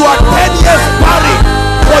 I know you are 10 years married,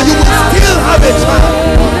 but you will still have a child.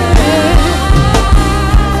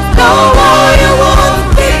 No more you won't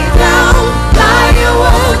kick down, lie you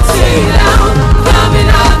won't tear down, coming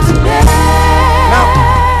up today.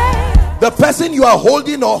 Now, the person you are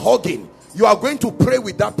holding or hugging, you are going to pray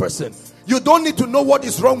with that person. You don't need to know what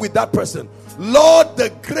is wrong with that person. Lord,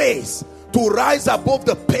 the grace to rise above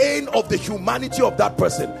the pain of the humanity of that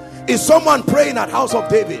person. Is someone praying at House of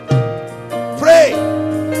David? Pray.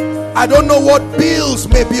 I don't know what bills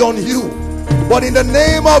may be on you, but in the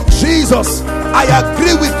name of Jesus, I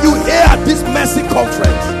agree with you here at this mercy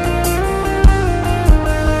conference.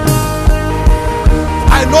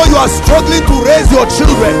 I know you are struggling to raise your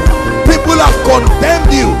children. People have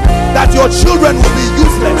condemned you that your children will be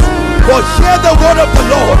useless, but hear the word of the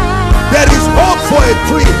Lord. There is hope for a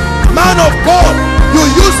tree. Man of God, you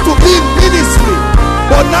used to be in ministry,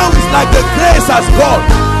 but now it's like the grace has gone.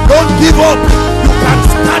 Don't give up. You can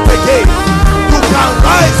start again. You can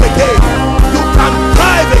rise again. You can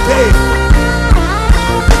thrive again.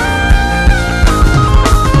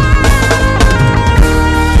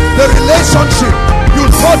 The relationship you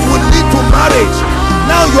thought would lead to marriage,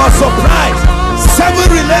 now you are surprised. 7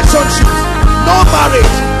 relationships, no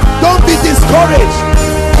marriage. Don't be discouraged.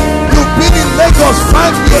 You've been in Lagos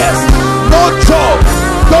 5 years, no job.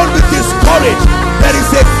 Don't be discouraged. There is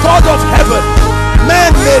a God of heaven.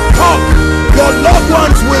 Men may talk, your loved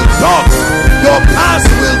ones will talk, your past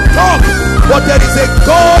will talk, But there is a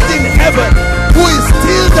God in heaven who is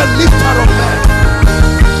still the lifter of men.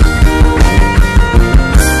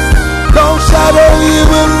 No shadow you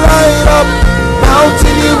will light up,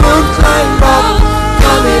 mountain you will climb up,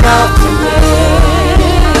 coming after me.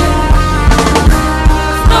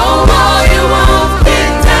 No wall you won't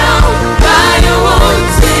kick down, lie you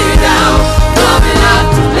won't tear down, coming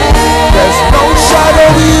after me. There's no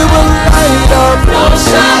shadow you will light up, no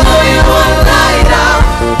shadow you will light up,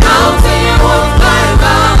 mountain you won't climb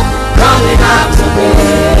up, coming after me.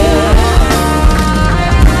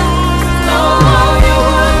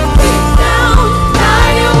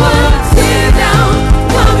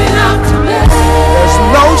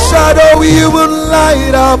 No shadow you will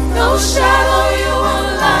light up, no shadow you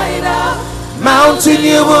will light up, mountain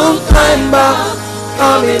you will climb up,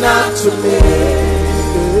 coming up to me.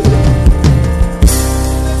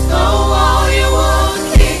 No wall you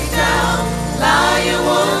won't kick down, lie you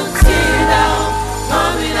won't tear down,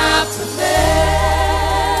 coming up to me.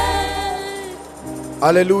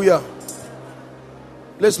 Hallelujah.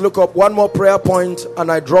 Let's look up one more prayer point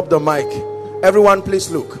and I drop the mic. Everyone please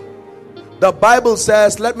look. The Bible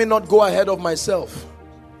says, let me not go ahead of myself.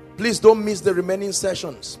 Please don't miss the remaining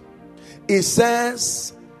sessions. It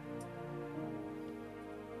says,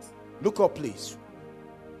 look up please.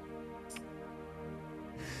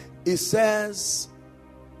 It says,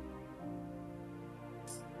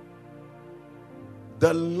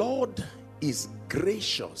 the Lord is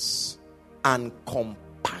gracious and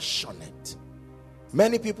compassionate.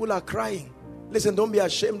 Many people are crying. Listen, don't be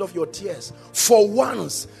ashamed of your tears. For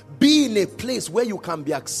once, be in a place where you can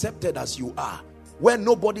be accepted as you are, where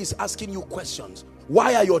nobody is asking you questions.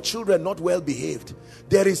 Why are your children not well behaved?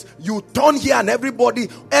 You turn here and everybody,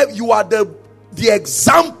 you are the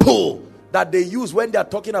example that they use when they are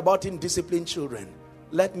talking about indisciplined children.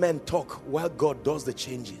 Let men talk while God does the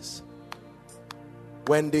changes.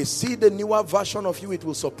 When they see the newer version of you, it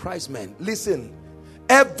will surprise men. Listen,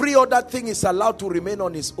 every other thing is allowed to remain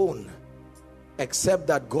on its own, except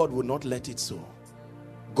that God will not let it so.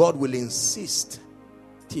 God will insist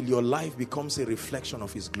till your life becomes a reflection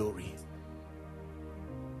of his glory.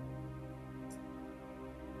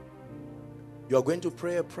 You are going to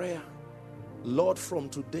pray a prayer. Lord, from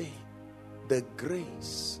today, the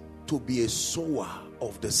grace to be a sower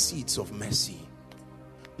of the seeds of mercy.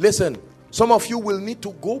 Listen, some of you will need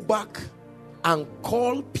to go back and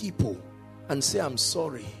call people and say, I'm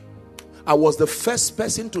sorry. I was the first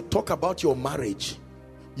person to talk about your marriage.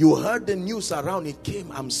 You heard the news around, it came,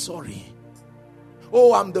 I'm sorry.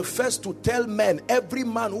 Oh, I'm the first to tell men, every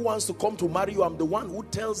man who wants to come to marry you, I'm the one who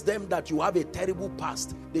tells them that you have a terrible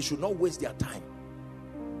past. They should not waste their time.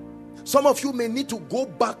 Some of you may need to go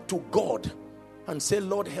back to God and say,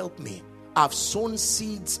 Lord, help me. I've sown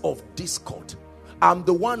seeds of discord. I'm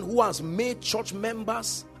the one who has made church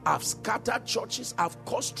members. I've scattered churches. I've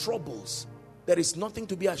caused troubles. There is nothing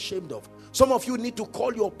to be ashamed of. Some of you need to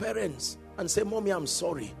call your parents and say, Mommy, I'm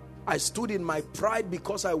sorry. I stood in my pride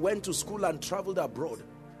because I went to school and traveled abroad.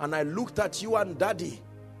 And I looked at you and Daddy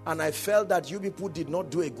and I felt that you people did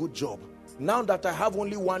not do a good job. Now that I have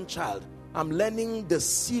only one child, I'm learning the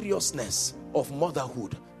seriousness of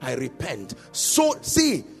motherhood. I repent. So,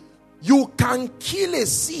 see, you can kill a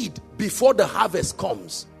seed before the harvest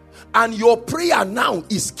comes. And your prayer now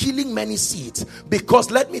is killing many seeds. Because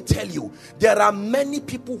let me tell you, there are many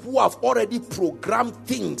people who have already programmed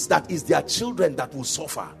things that is their children that will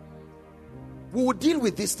suffer. We will deal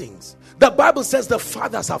with these things. The Bible says the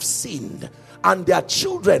fathers have sinned and their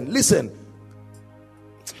children, listen,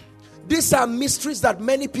 these are mysteries that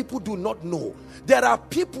many people do not know. There are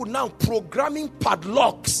people now programming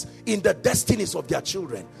padlocks in the destinies of their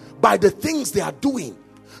children by the things they are doing.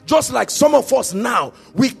 Just like some of us now,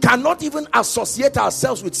 we cannot even associate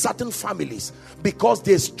ourselves with certain families because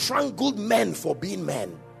they strangled men for being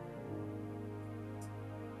men.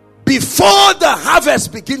 Before the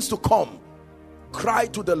harvest begins to come, cry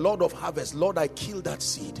to the Lord of harvest, Lord, I killed that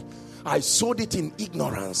seed. I sowed it in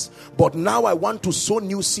ignorance, but now I want to sow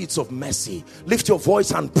new seeds of mercy. Lift your voice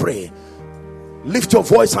and pray. Lift your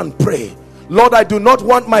voice and pray. Lord, I do not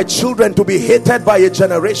want my children to be hated by a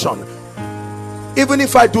generation. Even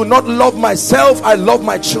if I do not love myself, I love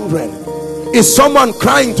my children. Is someone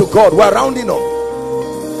crying to God? We're rounding up.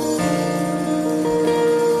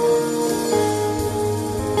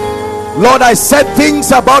 Lord, I said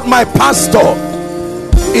things about my pastor.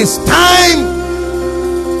 It's time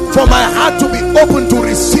for my heart to be open to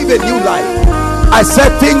receive a new life. I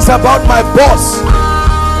said things about my boss.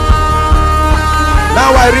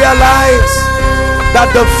 Now I realize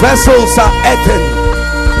that the vessels are earthen.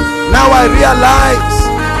 Now I realize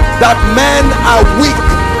that men are weak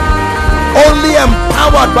only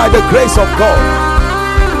empowered by the grace of God.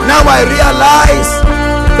 Now I realize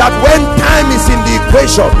that when time is in the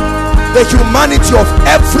equation, the humanity of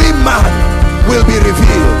every man will be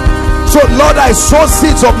revealed. So Lord, I sow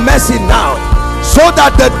seeds of mercy now, so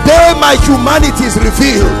that the day my humanity is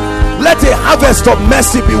revealed, let a harvest of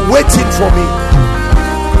mercy be waiting for me.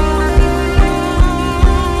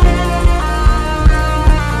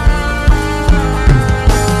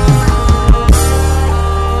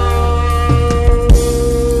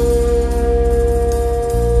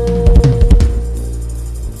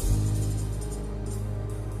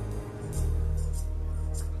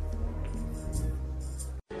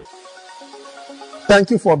 Thank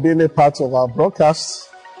you for being a part of our broadcast.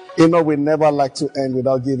 You know, we never like to end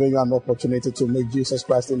without giving you an opportunity to make Jesus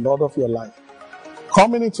Christ the Lord of your life.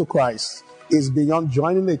 Coming into Christ is beyond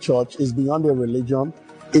joining a church, is beyond a religion.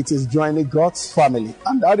 It is joining God's family.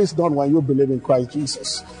 And that is done when you believe in Christ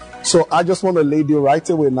Jesus. So I just want to lead you right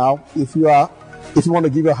away now. If you want to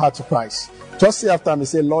give your heart to Christ, just say after me,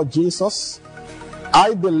 say, Lord Jesus,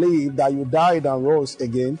 I believe that you died and rose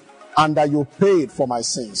again, and that you paid for my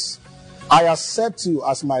sins. I accept you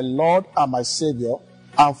as my Lord and my Savior,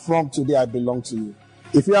 and from today I belong to you.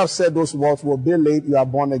 If you have said those words, will be late, you are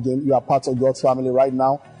born again, you are part of God's family right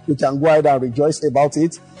now. You can go ahead and rejoice about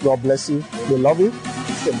it. God bless you. We love you.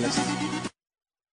 Stay blessed.